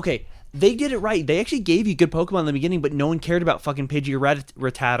they did it right. They actually gave you good Pokemon in the beginning, but no one cared about fucking Pidgey or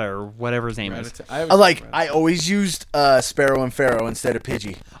Rattata or whatever his name is. I always used Sparrow and Pharaoh instead of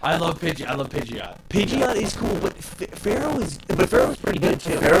Pidgey. I love Pidgey. I love Pidgeot. Pidgeot is cool, but Pharaoh's pretty good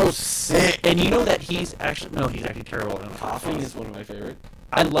too. Pharaoh's sick. And you know that he's actually terrible. Coughing is one of my favorite.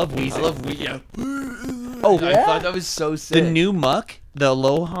 I love Weezing. I love Weezing. Oh, I thought that was so sick. the new Muck, the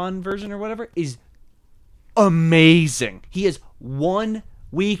Lohan version or whatever, is amazing. He has one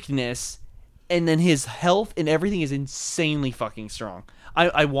weakness, and then his health and everything is insanely fucking strong.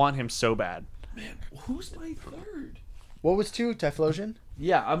 I want him so bad. Man, who's my third? What was 2? Typhlosion?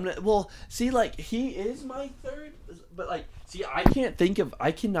 Yeah, I'm not, well. See, like he is my third, but like, see, I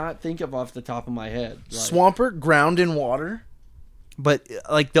cannot think of off the top of my head. Like, Swampert, ground and water. But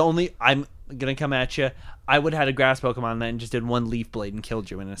like I'm gonna come at you. I would have had a grass Pokemon then just did one Leaf Blade and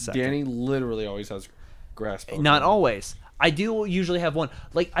killed you in a second. Danny literally always has grass. Pokemon. Not always. I do usually have one.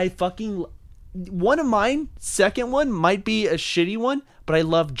 Like one of mine, second one might be a shitty one, but I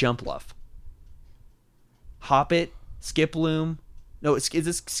love Jumpluff. Hoppit, Skiploom. No, is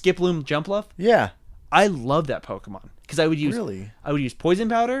this Skiploom Jumpluff? Yeah. I love that Pokemon because I would use Really? I would use Poison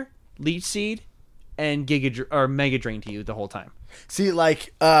Powder, Leech Seed, and Mega Drain to you the whole time. See,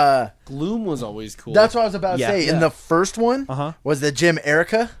 like, Gloom was always cool. that's what I was about to Yeah. say. Yeah. In the first one, Uh-huh. was the gym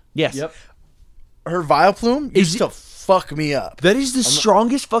Erica. Yes. Yep. Her Vileplume Is used to fuck me up. That is the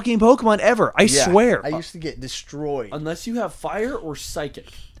strongest fucking Pokemon ever. I Yeah, swear. I used to get destroyed. Unless you have fire or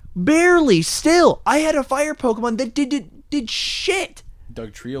psychic. Barely. Still, I had a fire Pokemon that did shit.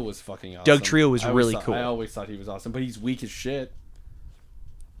 Doug Trio was fucking awesome. Dugtrio was really cool. I always thought he was awesome, but he's weak as shit.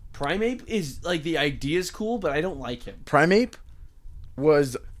 Primeape is like the idea is cool, but I don't like him. Primeape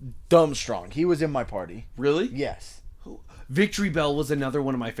was dumb strong. He was in my party. Really? Yes. Victory Bell was another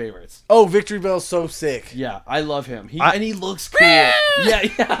one of my favorites. Oh, Victory Bell's so sick. Yeah, I love him. And he looks cool.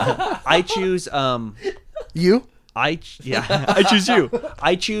 yeah. I choose You? I choose you.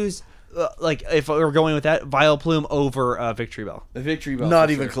 I choose like if we're going with that Vileplume over Victory Bell. The Victory Bell. Not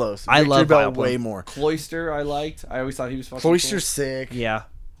for even sure. close. I Victory love Bell Vileplume. way more. Cloyster, I liked. I always thought he was fucking Cloyster's sick. Yeah. cool.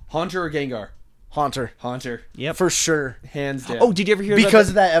 Haunter or Gengar? Haunter. Haunter. Yep. For sure. Hands down. Oh, did you ever hear Because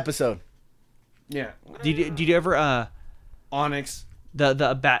about of that episode. yeah. did you ever Onyx.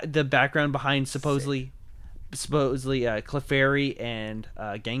 the background behind supposedly Clefairy and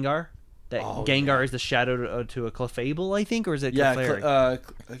Gengar? That Oh, Gengar is the shadow to a Clefable, I think, or is it Yeah, Clefairy?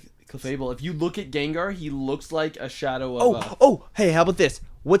 Clefable. If you look at Gengar, he looks like a shadow of. Hey, how about this?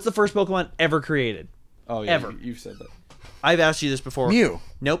 What's the first Pokemon ever created? Oh yeah, ever. You've said that. I've asked you this before. Mew.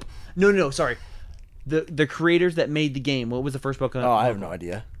 Nope. No, sorry. The creators that made the game, what was the first Pokemon? Oh, I have no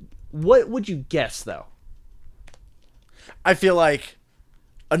idea. What would you guess, though? I feel like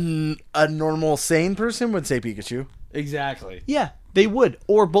a normal sane person would say Pikachu. Exactly. Yeah, they would.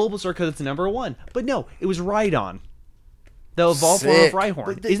 Or Bulbasaur because it's number one. But no, it was Rhydon. The evolved form of Sick.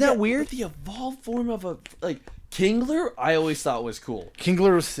 Rhyhorn. Isn't that weird? The evolved form of a Kingler, I always thought was cool.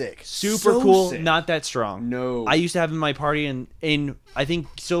 Kingler was sick. Super So cool, sick. not that strong. No. I used to have him in my party in I think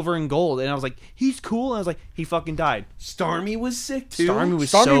Silver and Gold, and I was like, he's cool, and I was like, he fucking died. Starmie was sick too. Starmie was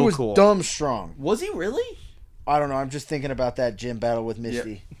Starmie so was cool. dumb strong. Was he really? I don't know. I'm just thinking about that gym battle with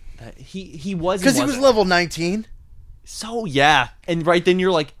Misty. He was Because he was level 19. So yeah, and right then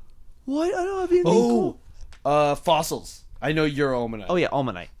you're like, what? I don't have anything cool. Fossils. I know you're Omanite. Oh yeah,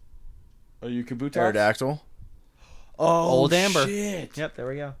 Almanite. Are you Kabutops? Pterodactyl. Oh, Old Amber. Shit. Yep, there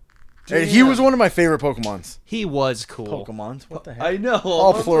we go. And he was one of my favorite Pokemons. He was cool. Pokemons? What the heck? I know.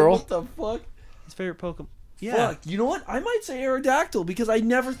 All plural. What the fuck? His favorite Pokemon. Yeah. Fuck. You know what? I might say Aerodactyl because I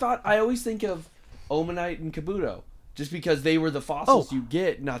never thought. I always think of Omanite and Kabuto just because they were the fossils you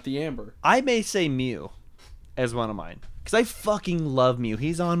get, not the Amber. I may say Mew as one of mine because I fucking love Mew.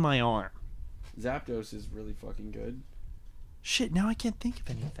 He's on my arm. Zapdos is really fucking good. Shit, now I can't think of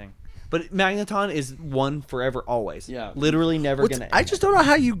anything. But Magneton is one forever, always. Yeah. Literally never gonna I end. just don't know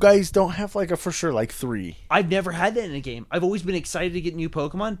how you guys don't have like a for sure like 3. I've never had that in a game. I've always been excited to get new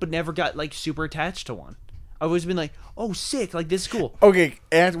Pokemon, but never got like super attached to one. I've always been like, oh, sick, like this is cool. Okay,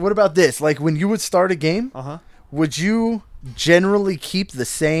 and what about this? Like when you would start a game, Uh huh. would you generally keep the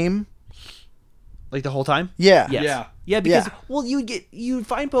same? Like the whole time? Yeah. Yes. Yeah. Yeah, because Yeah. well, you'd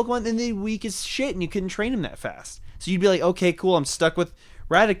find Pokemon and they're weak as shit, and you couldn't train them that fast. So you'd be like, okay, cool, I'm stuck with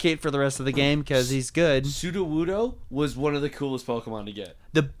Raticate for the rest of the game because he's good. Sudowoodo was one of the coolest Pokemon to get.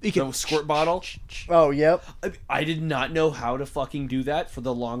 The squirt bottle. Oh, yep. I did not know how to fucking do that for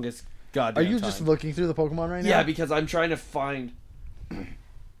the longest goddamn Are you time. just looking through the Pokemon right now? Yeah, because I'm trying to find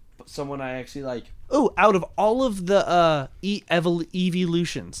someone I actually like. Oh, out of all of the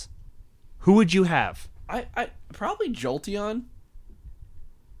evolutions, who would you have? I probably Jolteon.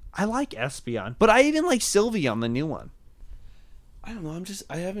 I like Espeon, but I even like Sylveon, the new one. I don't know.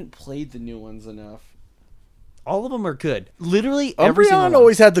 I haven't played the new ones enough. All of them are good. Literally every single Umbreon one.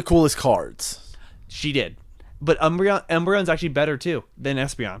 always had the coolest cards. She did. But Umbreon's actually better too than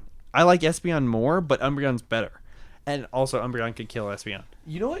Espeon. I like Espeon more, but Umbreon's better. And also Umbreon could kill Espeon.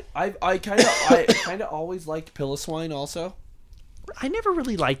 You know what? I kind of always liked Piloswine also. I never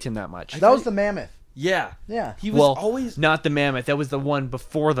really liked him that much. That was the Mammoth. Yeah. Yeah. He was Well, always not the Mammoth. That was the one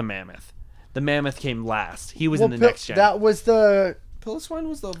before the Mammoth. The Mammoth came last. He was in the Pil- next gen. That was the... Piloswine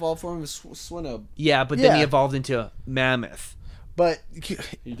was the evolved form of Swinub. Yeah, but then he Yeah. evolved into Mammoth. But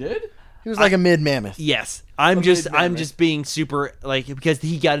He did? he was like a mid-Mammoth. Yes, I'm A just mid-Mammoth. being super like because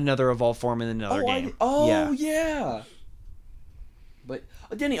he got another evolved form in another game. Yeah. But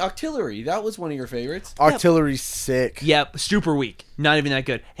Danny, Octillery, that was one of your favorites. Octillery's sick. Yep, super weak. Not even that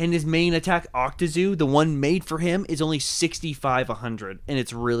good. And his main attack, Octazoo, the one made for him, is only 65-100, and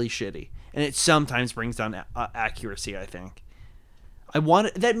it's really shitty. And it sometimes brings down accuracy, I think.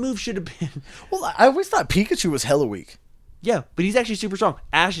 That move should have been... Well, I always thought Pikachu was hella weak. Yeah, but he's actually super strong.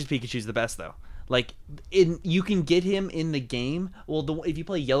 Ash's Pikachu's the best, though. Like, you can get him in the game. Well, if you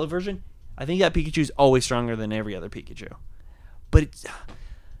play yellow version, I think that Pikachu's always stronger than every other Pikachu. But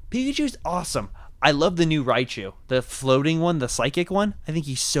Pikachu's awesome. I love the new Raichu. The floating one, the psychic one. I think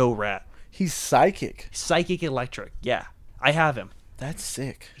he's so rad. He's psychic. Psychic Electric. Yeah, I have him. That's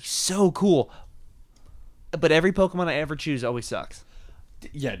sick. He's so cool. But every Pokemon I ever choose always sucks.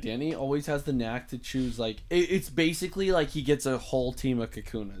 Yeah, Danny always has the knack to choose, like, it's basically like he gets a whole team of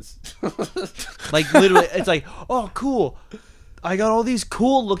Kakunas. Like, literally, it's like, oh, cool. I got all these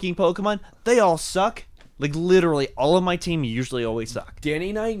cool looking Pokemon. They all suck. Like, literally, all of my team usually always suck.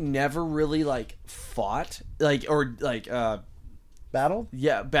 Danny and I never really, like, fought, like, or, like, Battle?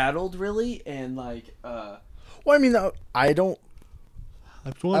 yeah, battled, really, and, like, Well, I mean, I don't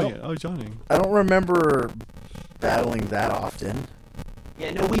I'm joining. I don't remember battling that often.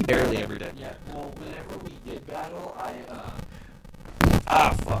 Yeah, no, we barely ever did. yeah, well, whenever we did battle,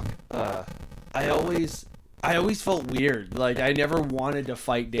 I always felt weird. Like, I never wanted to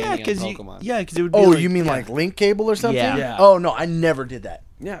fight Yeah, Danny on because Pokemon. it would be Oh, like, you mean yeah. like link cable or something? Yeah. Yeah. Oh, no, I never did that.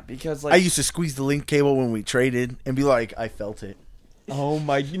 Yeah, because, like, I used to squeeze the link cable when we traded and be like, I felt it. Oh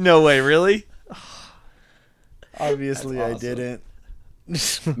my, no way, really? Obviously, That's I awesome. didn't.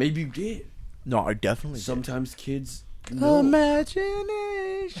 Maybe you did. No, I definitely Sometimes kids know.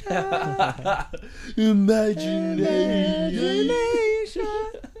 Imagination.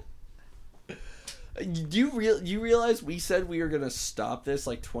 Do you realize we said we were gonna stop this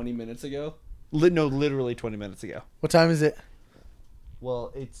like 20 minutes ago? No, literally 20 minutes ago. What time is it?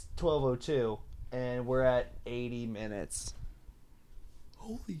 Well, it's 12:02, and we're at 80 minutes.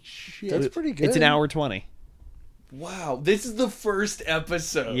 Holy shit! That's pretty good. It's an hour 20. Wow, this is the first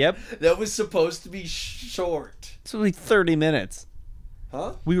episode. Yep. That was supposed to be short. It's only 30 minutes.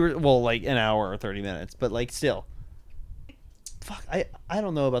 Huh? We were, well, like an hour or 30 minutes, but like still. Fuck, I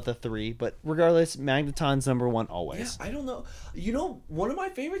don't know about the 3, but regardless, Magneton's number 1 Yeah, always. I don't know. You know, one of my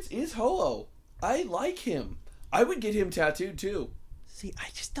favorites is Ho-Oh. I like him. I would get him tattooed too. See, I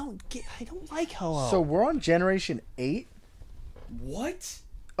don't like Ho-Oh. So we're on Generation 8? What?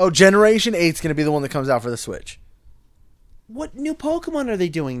 Oh, Generation 8's going to be the one that comes out for the Switch. What new Pokemon are they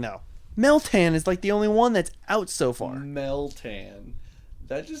doing, though? Meltan is like the only one that's out so far. Meltan.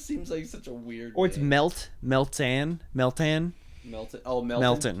 That just seems like such a weird Or it's name. Meltan. Melton. Oh, Melton.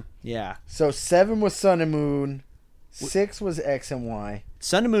 Melton, yeah. So 7 was Sun and Moon. 6 was X and Y.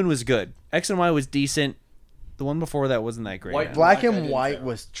 Sun and Moon was good. X and Y was decent. The one before that wasn't that great. White- Black I and didn't White care.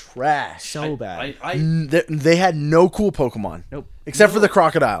 was trash. So bad. They had no cool Pokemon. Nope. Except for the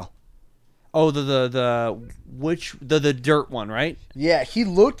crocodile. Oh, the dirt one, right? Yeah, he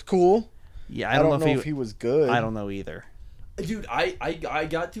looked cool. Yeah, I don't know if he was good. I don't know either. Dude, I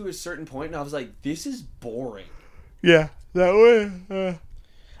got to a certain point and I was like, this is boring. Yeah, that way.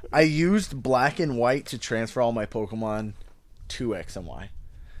 I used Black and White to transfer all my Pokemon to X and Y.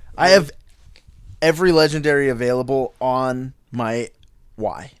 I have every legendary available on my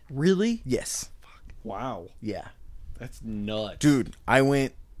Y. Really? Yes. Wow. Yeah. That's nuts. Dude, I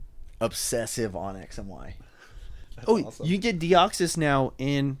went obsessive on X and Y. Oh, awesome. you get Deoxys now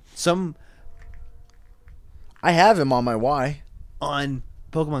in some I have him on my Y. on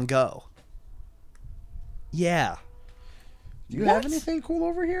Pokemon Go. Yeah. Do you What? have anything cool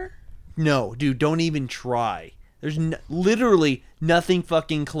over here? No, dude, don't even try. There's literally nothing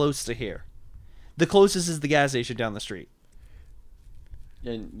fucking close to here. The closest is the gas station down the street.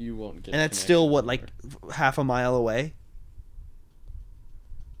 And you won't get And that's still, what, like half a mile away?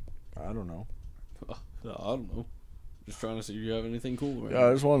 I don't know. I don't know. Just trying to see if you have anything cool right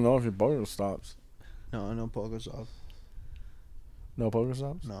I just want to know if your Pokemon stops. No, no Pokestops. No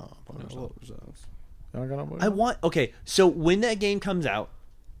Pokestops? No, Pokestops. You don't got no Pokemon? I want... Okay, so when that game comes out,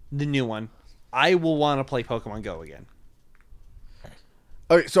 the new one, I will want to play Pokemon Go again.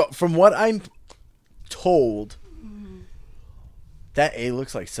 Okay, so from what I'm told, that A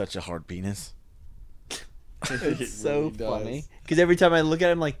looks like such a hard penis. It's so funny. Because every time I look at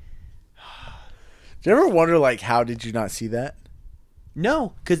it, I'm like, Do you ever wonder, like, how did you not see that?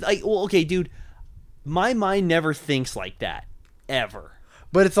 no. Because, well, okay, dude, my mind never thinks like that. Ever.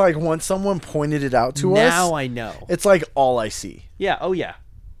 But it's like once someone pointed it out to us, Now I know. it's like all I see. Yeah, oh yeah.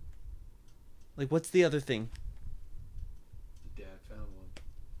 Like, what's the other thing? Dad found one.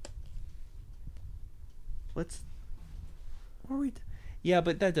 What are we... Yeah,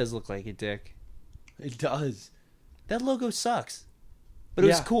 but that does look like a dick. It does. That logo sucks. But it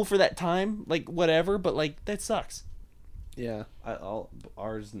was Yeah. cool for that time, like, whatever, but, like, that sucks. Yeah.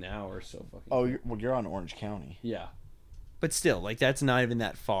 Ours now are so fucking Oh, cool. you're on Orange County. Yeah. But still, like, that's not even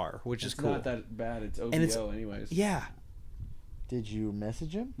that far, which is It's cool. not that bad. It's OVO And it's- anyways. Yeah. Did you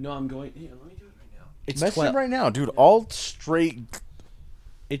message him? No, I'm going... Here, let me do it right now. It's Message 12. him right now, dude. I'll straight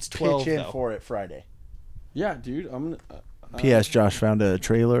It's 12, pitch in though. for it Friday. Yeah, dude. I'm gonna... P.S. Josh found a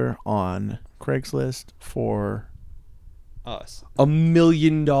trailer on Craigslist for... Us. $1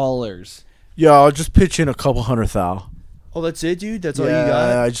 million. Yeah, I'll just pitch in a couple $100,000. Oh, that's it, dude? That's Yeah, all you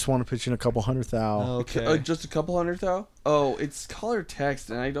got? I just want to pitch in a couple $100,000. Okay. Just a couple $100,000? Oh, it's call or text,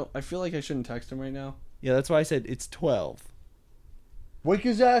 and I feel like I shouldn't text him right now. Yeah, that's why I said it's 12. Wake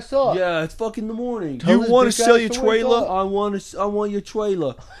his ass up. Yeah, it's fucking the morning. Tell his wanna big sell ass your to wake trailer? up. I want your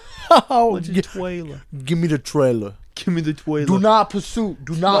trailer. Oh, What's your trailer? give me the trailer. Give me the trailer. Do not pursue.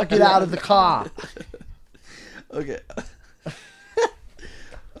 Do not get out of the car. Okay.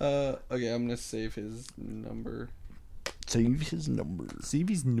 Okay, I'm gonna save his number. Save his number.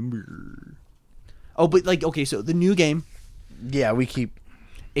 CV's number. Oh, but, like, okay, so the new game, Yeah, we keep.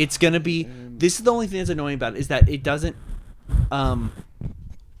 it's gonna be... This is the only thing that's annoying about it, is that it doesn't...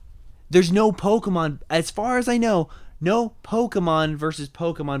 There's no Pokemon... As far as I know, no Pokemon versus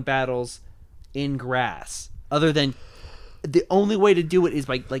Pokemon battles in grass. Other than... The only way to do it is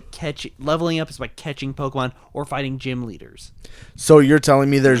by, like, leveling up is by catching Pokemon or fighting gym leaders. So you're telling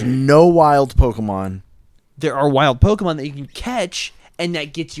me there's no wild Pokemon? There are wild Pokemon that you can catch and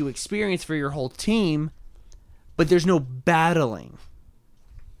that gets you experience for your whole team, but there's no battling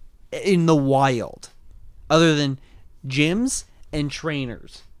in the wild other than gyms and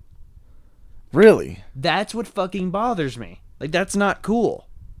trainers. Really? That's what fucking bothers me. Like, that's not cool.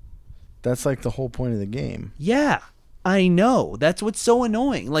 That's like the whole point of the game. Yeah, I know. That's what's so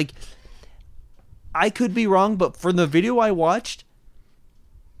annoying. Like, I could be wrong, but from the video I watched,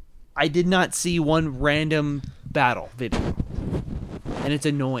 I did not see one random battle video. And it's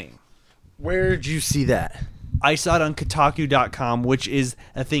annoying. Where'd you see that? I saw it on Kotaku.com, which is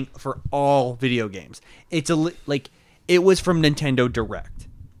a thing for all video games. It's it was from Nintendo Direct.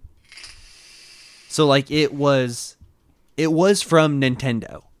 So like it was from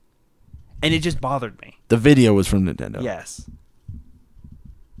Nintendo. And it just bothered me. The video was from Nintendo. Yes.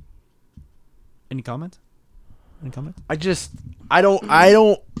 Any comments? Any comments? I don't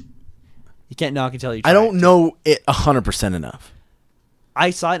You can't knock until you try. I don't know it 100% enough.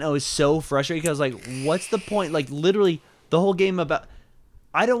 I saw it and I was so frustrated because I was like, what's the point? Like, literally, the whole game about...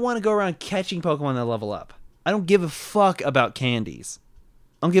 I don't want to go around catching Pokemon that level up. I don't give a fuck about candies.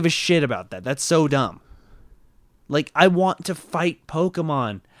 I don't give a shit about that. That's so dumb. Like, I want to fight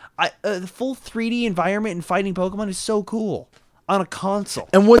Pokemon. The full 3D environment and fighting Pokemon is so cool on a console.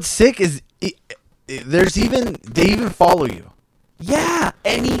 And what's sick is they even follow you. Yeah,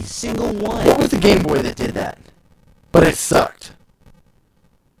 any single one. What was the Game Boy that did that? But it sucked.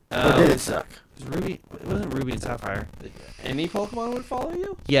 Or did it suck? It wasn't Ruby and Sapphire. Any Pokemon would follow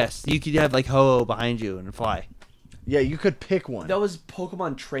you? Yes, you could have like Ho-Oh behind you and fly. Yeah, you could pick one. That was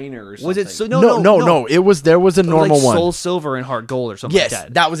Pokemon Trainer or something. Was it so? No. There was a normal like one. Soul Silver and Heart Gold or something Yes, like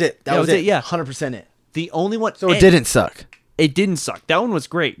that. that was it. That was it. Yeah. 100% it. The only one. So it didn't suck. It didn't suck. That one was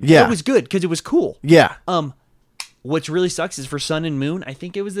great. Yeah. It was good because it was cool. Yeah. What really sucks is for Sun and Moon, I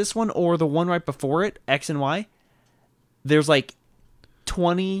think it was this one or the one right before it, X and Y, there's like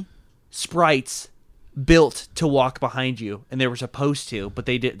 20 sprites built to walk behind you, and they were supposed to, but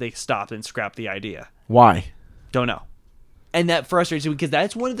they stopped and scrapped the idea. Why? Don't know. And that frustrates me because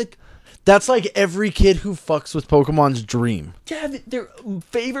that's one of the... That's like every kid who fucks with Pokemon's dream. To have their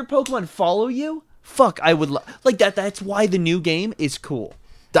favorite Pokemon follow you? Fuck, I would... like that. That's why the new game is cool.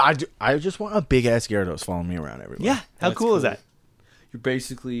 I just want a big-ass Gyarados following me around everywhere. Yeah, how That's cool is that? You're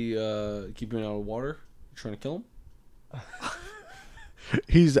basically keeping it out of water. You're trying to kill him.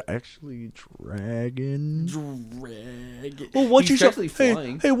 He's actually dragon. Well, once He's you actually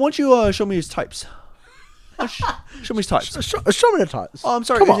flying. Hey, why don't you show me his types? Show me his types. Show me the types. Oh, I'm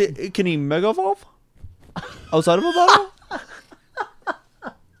sorry. Come on. Can he Mega Evolve? Outside of a bottle?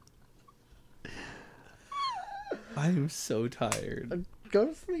 I'm so tired. Go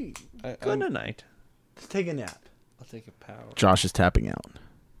to sleep. Good night. Just take a nap. I'll take a power. Josh is tapping out.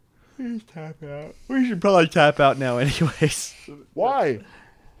 Tap out. We should probably tap out now, anyways. Why?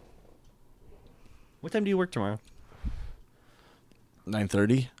 What time do you work tomorrow?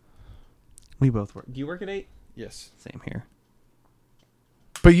 9:30. We both work. Do you work at 8? Yes. Same here.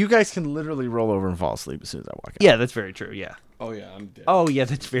 But you guys can literally roll over and fall asleep as soon as I walk out. Yeah, that's very true. Yeah. Oh yeah, I'm dead. Oh yeah,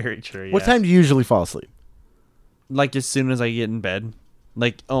 that's very true. Yeah. What time do you usually fall asleep? Like as soon as I get in bed,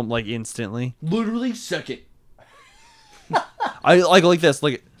 like instantly. Literally second. I like this.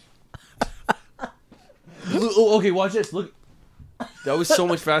 Like Oh, okay, watch this. Look. That was so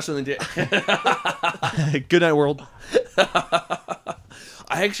much faster than good night, world.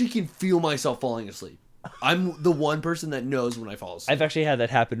 I actually can feel myself falling asleep. I'm the one person that knows when I fall asleep. I've actually had that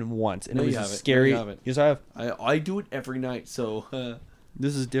happen once, and No, it was you haven't. scary. No, you haven't. Yes, I have. I do it every night, so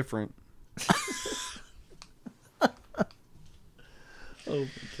This is different. oh my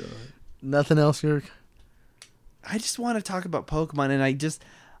god. Nothing else, Yerk? I just want to talk about Pokemon, and I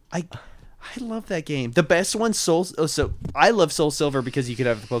love that game. The best one, so I love Soul Silver because you could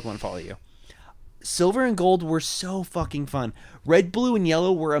have the Pokemon follow you. Silver and Gold were so fucking fun. Red, Blue, and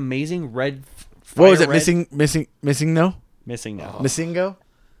Yellow were amazing. Red, What was it? Red- Missing no? Missing no. Missingo?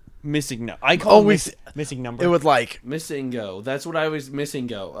 Missing no. I call we it missing number. It was like Missing go. That's what I was missing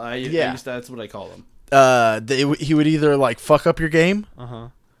go. Yeah. That's what I call them. he would either like fuck up your game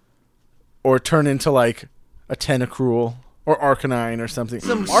or turn into like a Tentacruel or Arcanine or something.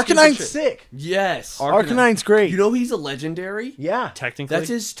 Some Arcanine's stupid shit. sick. Yes. Arcanine's great. You know he's a legendary? Yeah. Technically, That's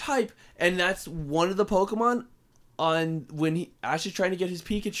his type. And that's one of the Pokemon on when Ash is trying to get his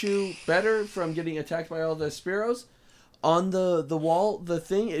Pikachu better from getting attacked by all the Spearows. On the wall, the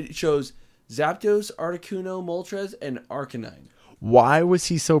thing, it shows Zapdos, Articuno, Moltres, and Arcanine. Why was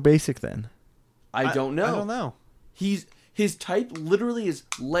he so basic then? I don't know. I don't know. His type literally is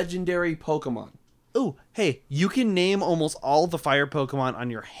legendary Pokemon. Oh, hey, you can name almost all the fire Pokemon on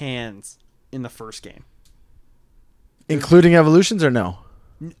your hands in the first game. Including evolutions or no?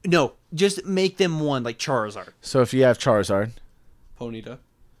 No, just make them one like Charizard. So if you have Charizard, Ponyta.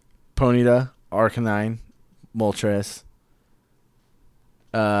 Ponyta, Arcanine, Moltres,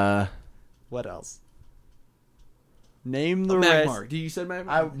 What else? Name the rest. Magmar. Do you said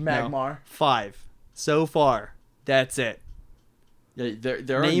Magmar? Magmar. 5 so far. That's it. Yeah,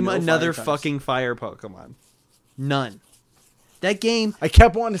 there are Name no another fire types. fucking fire Pokemon. None. That game. I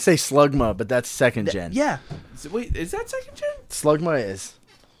kept wanting to say Slugma, but that's second gen. Yeah. Wait, is that second gen? Slugma is.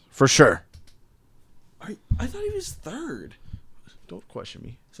 For sure. I thought he was third. Don't question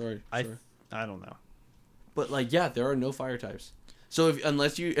me. Sorry. I don't know. But like, yeah, there are no fire types. So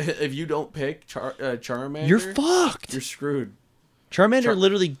if you don't pick Charmander, You're fucked. You're screwed. Charmander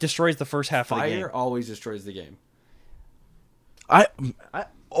literally destroys the first half of the Fire game. always destroys the game. I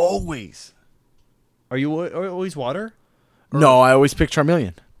always. Are you always water? No, I always pick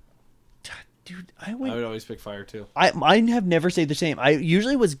Charmeleon. Dude, I would always pick fire too. I have never stayed the same. I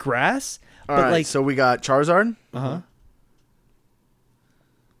usually was grass, All but right, like so we got Charizard,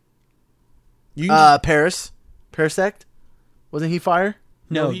 you Parasect. Wasn't he fire?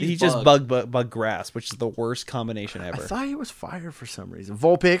 no, No, he's he's just bug. bug grass, which is the worst combination I ever. thought he was fire for some reason.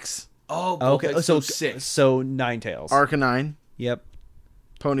 Vulpix, Oh, Okay, Vulpix, so six. so Ninetales. Arcanine, Yep.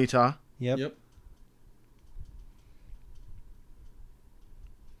 Ponyta, Yep. Yep.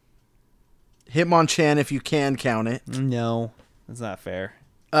 Hitmonchan if you can count it. No, that's not fair.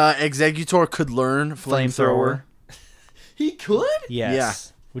 Executor could learn Flamethrower. He could.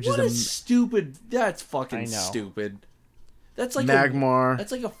 Yes. Which What is a stupid. That's I fucking know. stupid. That's like Magmar.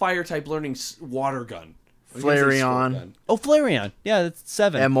 That's like a fire type learning water gun. I was gonna say Flareon. squirt gun. oh Flareon. Yeah, that's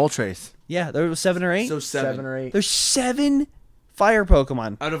 7. And Moltres. Yeah, there was 7 or 8. So seven. or 8. There's 7 fire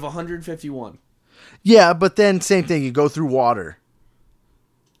Pokemon. out of 151. Yeah, but then same thing. You go through water.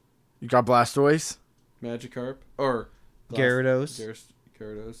 You got Blastoise. Magikarp or Gyarados.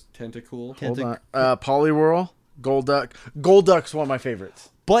 Gyarados. Tentacool. Tent- Hold on. Poliwhirl. Golduck. Golduck's one of my favorites.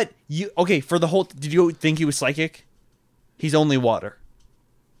 But for the whole, did you think he was psychic? He's only water.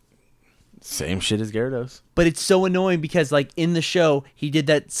 Same shit as Gyarados. But it's so annoying because like in the show, he did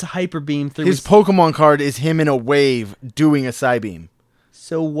that hyper beam through His Pokemon card is him in a wave doing a Psybeam.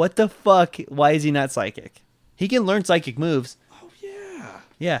 So what the fuck? Why is he not psychic? He can learn psychic moves. Oh yeah.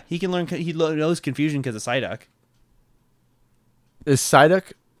 Yeah, he can learn. He knows confusion because of Psyduck. Is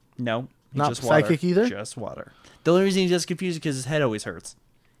Psyduck? No, he's Not just water. psychic either? Just water. The only reason he's just confused is because his head always hurts.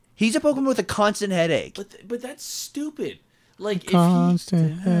 He's a Pokemon with a constant headache. But that's stupid. Like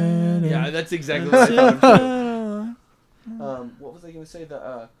Constant headache. Yeah, that's exactly what I thought. What was I gonna say?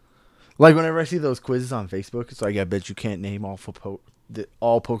 Like whenever I see those quizzes on Facebook, it's like I bet you can't name all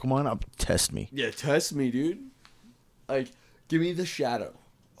all Pokemon. Test me. Yeah, test me, dude. Like, give me the shadow.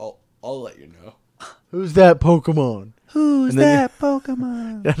 I'll let you know. Who's that Pokemon? Who's And then that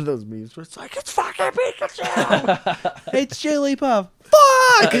Pokemon? Yeah, those memes where it's like it's fucking Pikachu. It's Jigglypuff.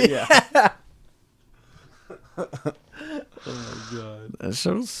 Fuck! Yeah. Oh my god. That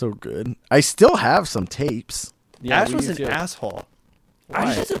show's so good. I still have some tapes. Yeah, Ash we was do an too. asshole.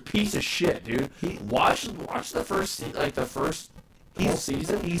 Ash is a piece of shit, dude. Watch the first whole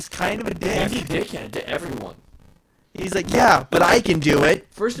season. He's kind of a He's dick. a dickhead to everyone. He's like, yeah, but I can do it.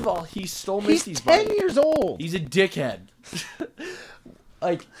 First of all, he stole He's Misty's 10 bike. years old. He's a dickhead.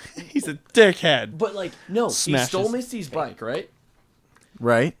 Like, He's a dickhead. but like, no, he Smashes. stole Misty's bike, right?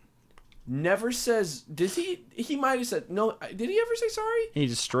 Right? Never says. Does he? He might have said no. Did he ever say sorry? He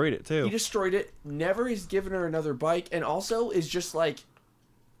destroyed it too. He destroyed it. Never has given her another bike, and also is just like,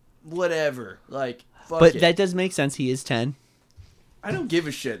 whatever. Like, fuck But it. that does make sense. He is 10. I don't give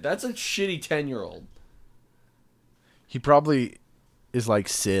a shit. That's a shitty 10-year-old. He probably is like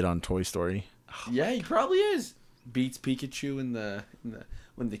Sid on Toy Story. Yeah, he probably is. Beats Pikachu in the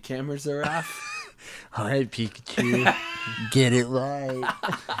when the cameras are off. All right, Pikachu. Get it right.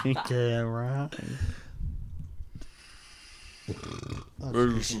 Yeah, right.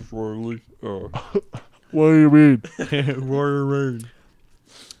 What do you mean?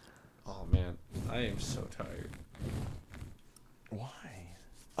 Oh man, I am so tired. Why?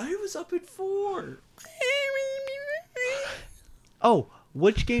 I was up at 4. Oh,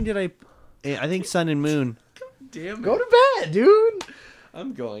 which game did I think Sun and Moon. Damn it. Go to bed, dude.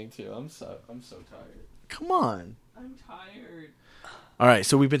 I'm going to. I'm so tired. Come on. I'm tired. All right,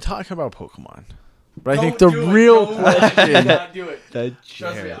 so we've been talking about Pokemon. But I think the real question Not do it. The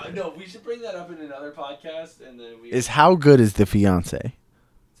Trust me. No, we should bring that up in another podcast, and then we. is how good is the fiance?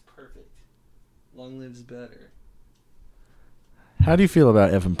 It's perfect. Long lives better. How do you feel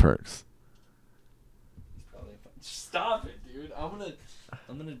about Evan Perks? It's probably fun. Stop it, dude. I'm gonna be in here all night then. Fuck it. Let's just do it. Trust me. No, we should bring that up in another podcast, and then we. Is how good is the fiance? It's perfect. Long lives better. How do you feel about Evan Perks? How do you feel about Evan Perks?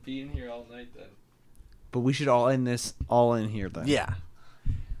 I'm gonna be in here all night then. But we should all end this all in here then. Yeah.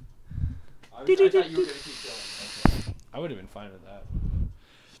 I thought you were gonna keep going. I would have been fine with that.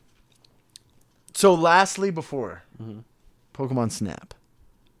 So lastly, before Pokemon Snap,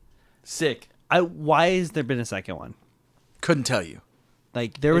 Sick. Why has there been a second one? couldn't tell you.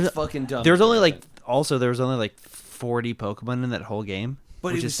 Like there was It's fucking dumb. there was only like 40 Pokemon in that whole game, but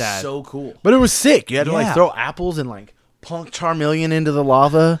which it is was sad. so cool. But it was sick. You had to Yeah. like throw apples and like plunk Charmeleon into the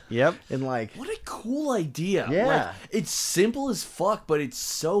lava Yep. and like What a cool idea. Yeah. Like, it's simple as fuck, but it's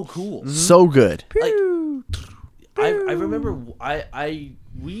so cool. so good. Like, I remember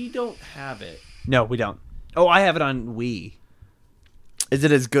we don't have it. No, we don't. Oh, I have it on Wii. Is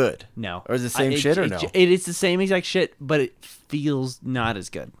it as good? No. Or is it the same It- shit or it- no? It is the same exact shit, but it feels not as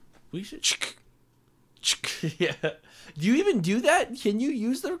good. We should. Yeah. Do you even do that? Can you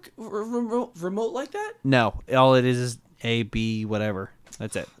use the remote like that? No, all it is A, B, whatever.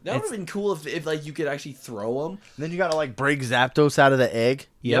 That's it. That would It's- have been cool if like you could actually throw them. And then you gotta like break Zapdos out of the egg.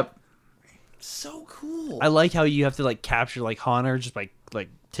 Yep. So cool. I like how you have to like capture like Haunter just by like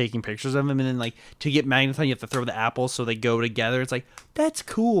taking pictures of him, and then like to get Magneton you have to throw the apples so they go together. It's like that's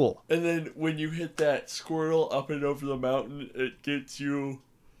cool. And then when you hit that Squirtle up and over the mountain, it gets you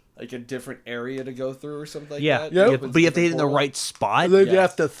like a different area to go through or something like Yeah, that. Yep. You have- but you have to hit it in the right spot. And then you Yeah.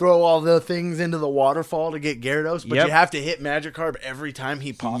 have to throw all the things into the waterfall to get Gyarados, but Yep. you have to hit Magikarp every time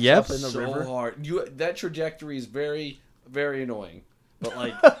he pops Yep. up in the So river. hard. That trajectory is very, very annoying. But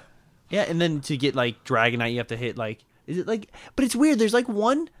like, Yeah, and then to get like Dragonite, you have to hit like is it like? But it's weird. There's like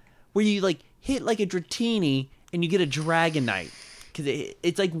one where you like hit like a Dratini and you get a Dragonite because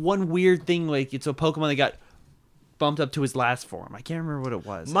it's like one weird thing. Like it's a Pokemon that got bumped up to his last form. I can't remember what it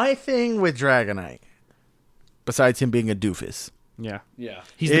was. My thing with Dragonite, besides him being a doofus, Yeah, yeah.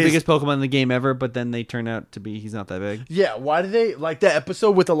 he's the Is- biggest Pokemon in the game ever. But then they turn out to be he's not that big. yeah, why do they like the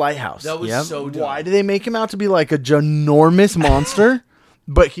episode with the lighthouse? That was Yep. so dumb. Why do they make him out to be like a ginormous monster,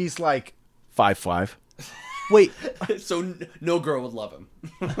 but he's like 5'5"? Wait, So no girl would love him.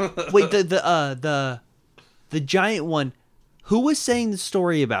 wait. The giant one. Who was saying the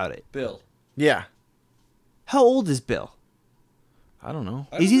story about it? Bill. Yeah, How old is Bill? I don't know.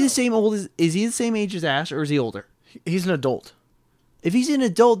 Is he the same old as? Is he the same age as Ash, or is he older? He's an adult. If he's an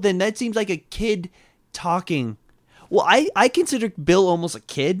adult, then that seems like a kid talking. Well, I consider Bill almost a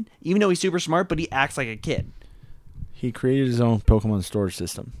kid, even though he's super smart, but he acts like a kid. He created his own Pokemon storage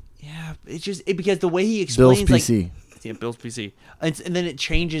system. Yeah, it's just because the way he Bill's explains, PC. like, yeah, Bill's PC, and then it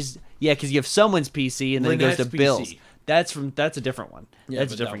changes. Yeah, because you have someone's PC, and then it goes to Lynette's Bill's. PC. That's a different one. Yeah,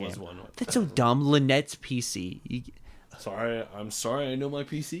 That's a but that different was game. one. That's so dumb. Lynette's PC. Sorry, I'm sorry. I know my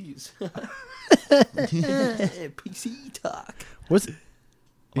PCs. PC talk. What's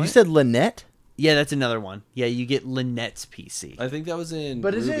you said Lynette? Yeah, that's another one. Yeah, you get Lynette's PC. I think that was in.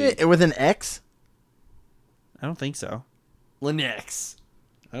 But Ruby. isn't it with an X? I don't think so. Linux?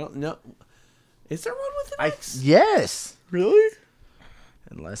 I don't know. Is there one with an X? Yes. Really?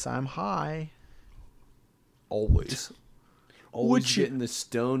 Unless I'm high. Always. Always Would you- getting the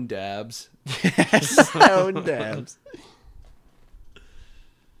stone dabs. Stone dabs.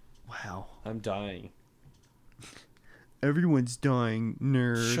 Wow. I'm dying. Everyone's dying,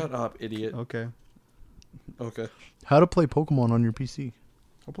 nerd. Shut up, idiot. Okay. Okay. How to play Pokemon on your PC?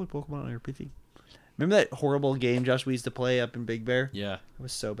 I'll play Pokemon on your PC. Remember that horrible game, Josh, we used to play up in Big Bear? Yeah. It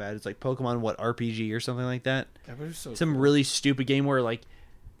was so bad. It's like Pokemon, RPG or something like that. That was so Some cool. really stupid game where, like,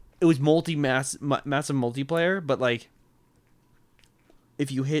 it was massive multiplayer, but, like,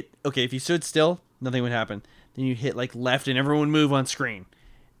 if you stood still, nothing would happen. Then you hit, like, left and everyone would move on screen.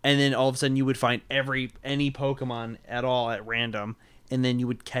 And then all of a sudden you would find any Pokemon at all at random, and then you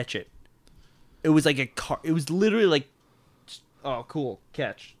would catch it. It was like it was literally like, oh, cool,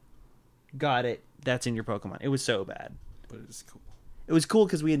 catch. Got it. That's in your Pokemon. It was so bad. But it's cool. It was cool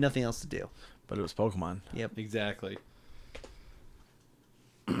because we had nothing else to do. But it was Pokemon. Yep. Exactly.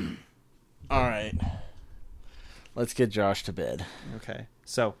 All right. Let's get Josh to bed. Okay.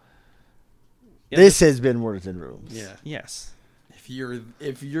 So. This has been Words and Rooms. Yeah. Yes. If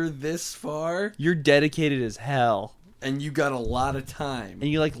you're this far You're dedicated as hell, and you got a lot of time, and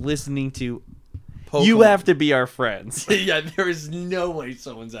you like listening to. Pokemon. You have to be our friends. Yeah, there is no way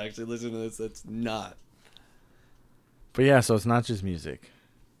someone's actually listening to this. That's not. But yeah, so it's not just music.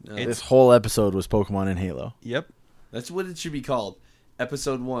 No. This whole episode was Pokemon and Halo. Yep. That's what it should be called.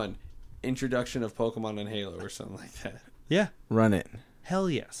 Episode 1, Introduction of Pokemon and Halo, or something like that. Yeah. Run it. Hell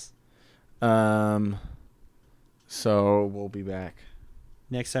yes. So we'll be back.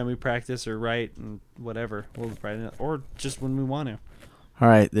 Next time we practice or write and whatever, we'll write it, or just when we want to. All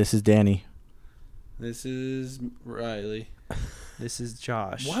right, this is Danny. This is Riley. This is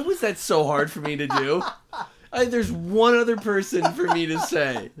Josh. Why was that so hard for me to do? There's one other person for me to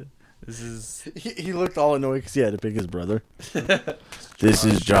say. This is He looked all annoyed because he had to pick his brother. This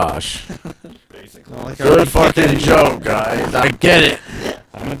is Josh. like Good fucking joke, guys. I get it.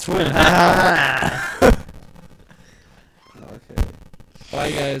 I'm a twin. Okay.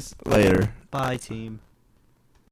 Bye, guys. Later. Bye, team.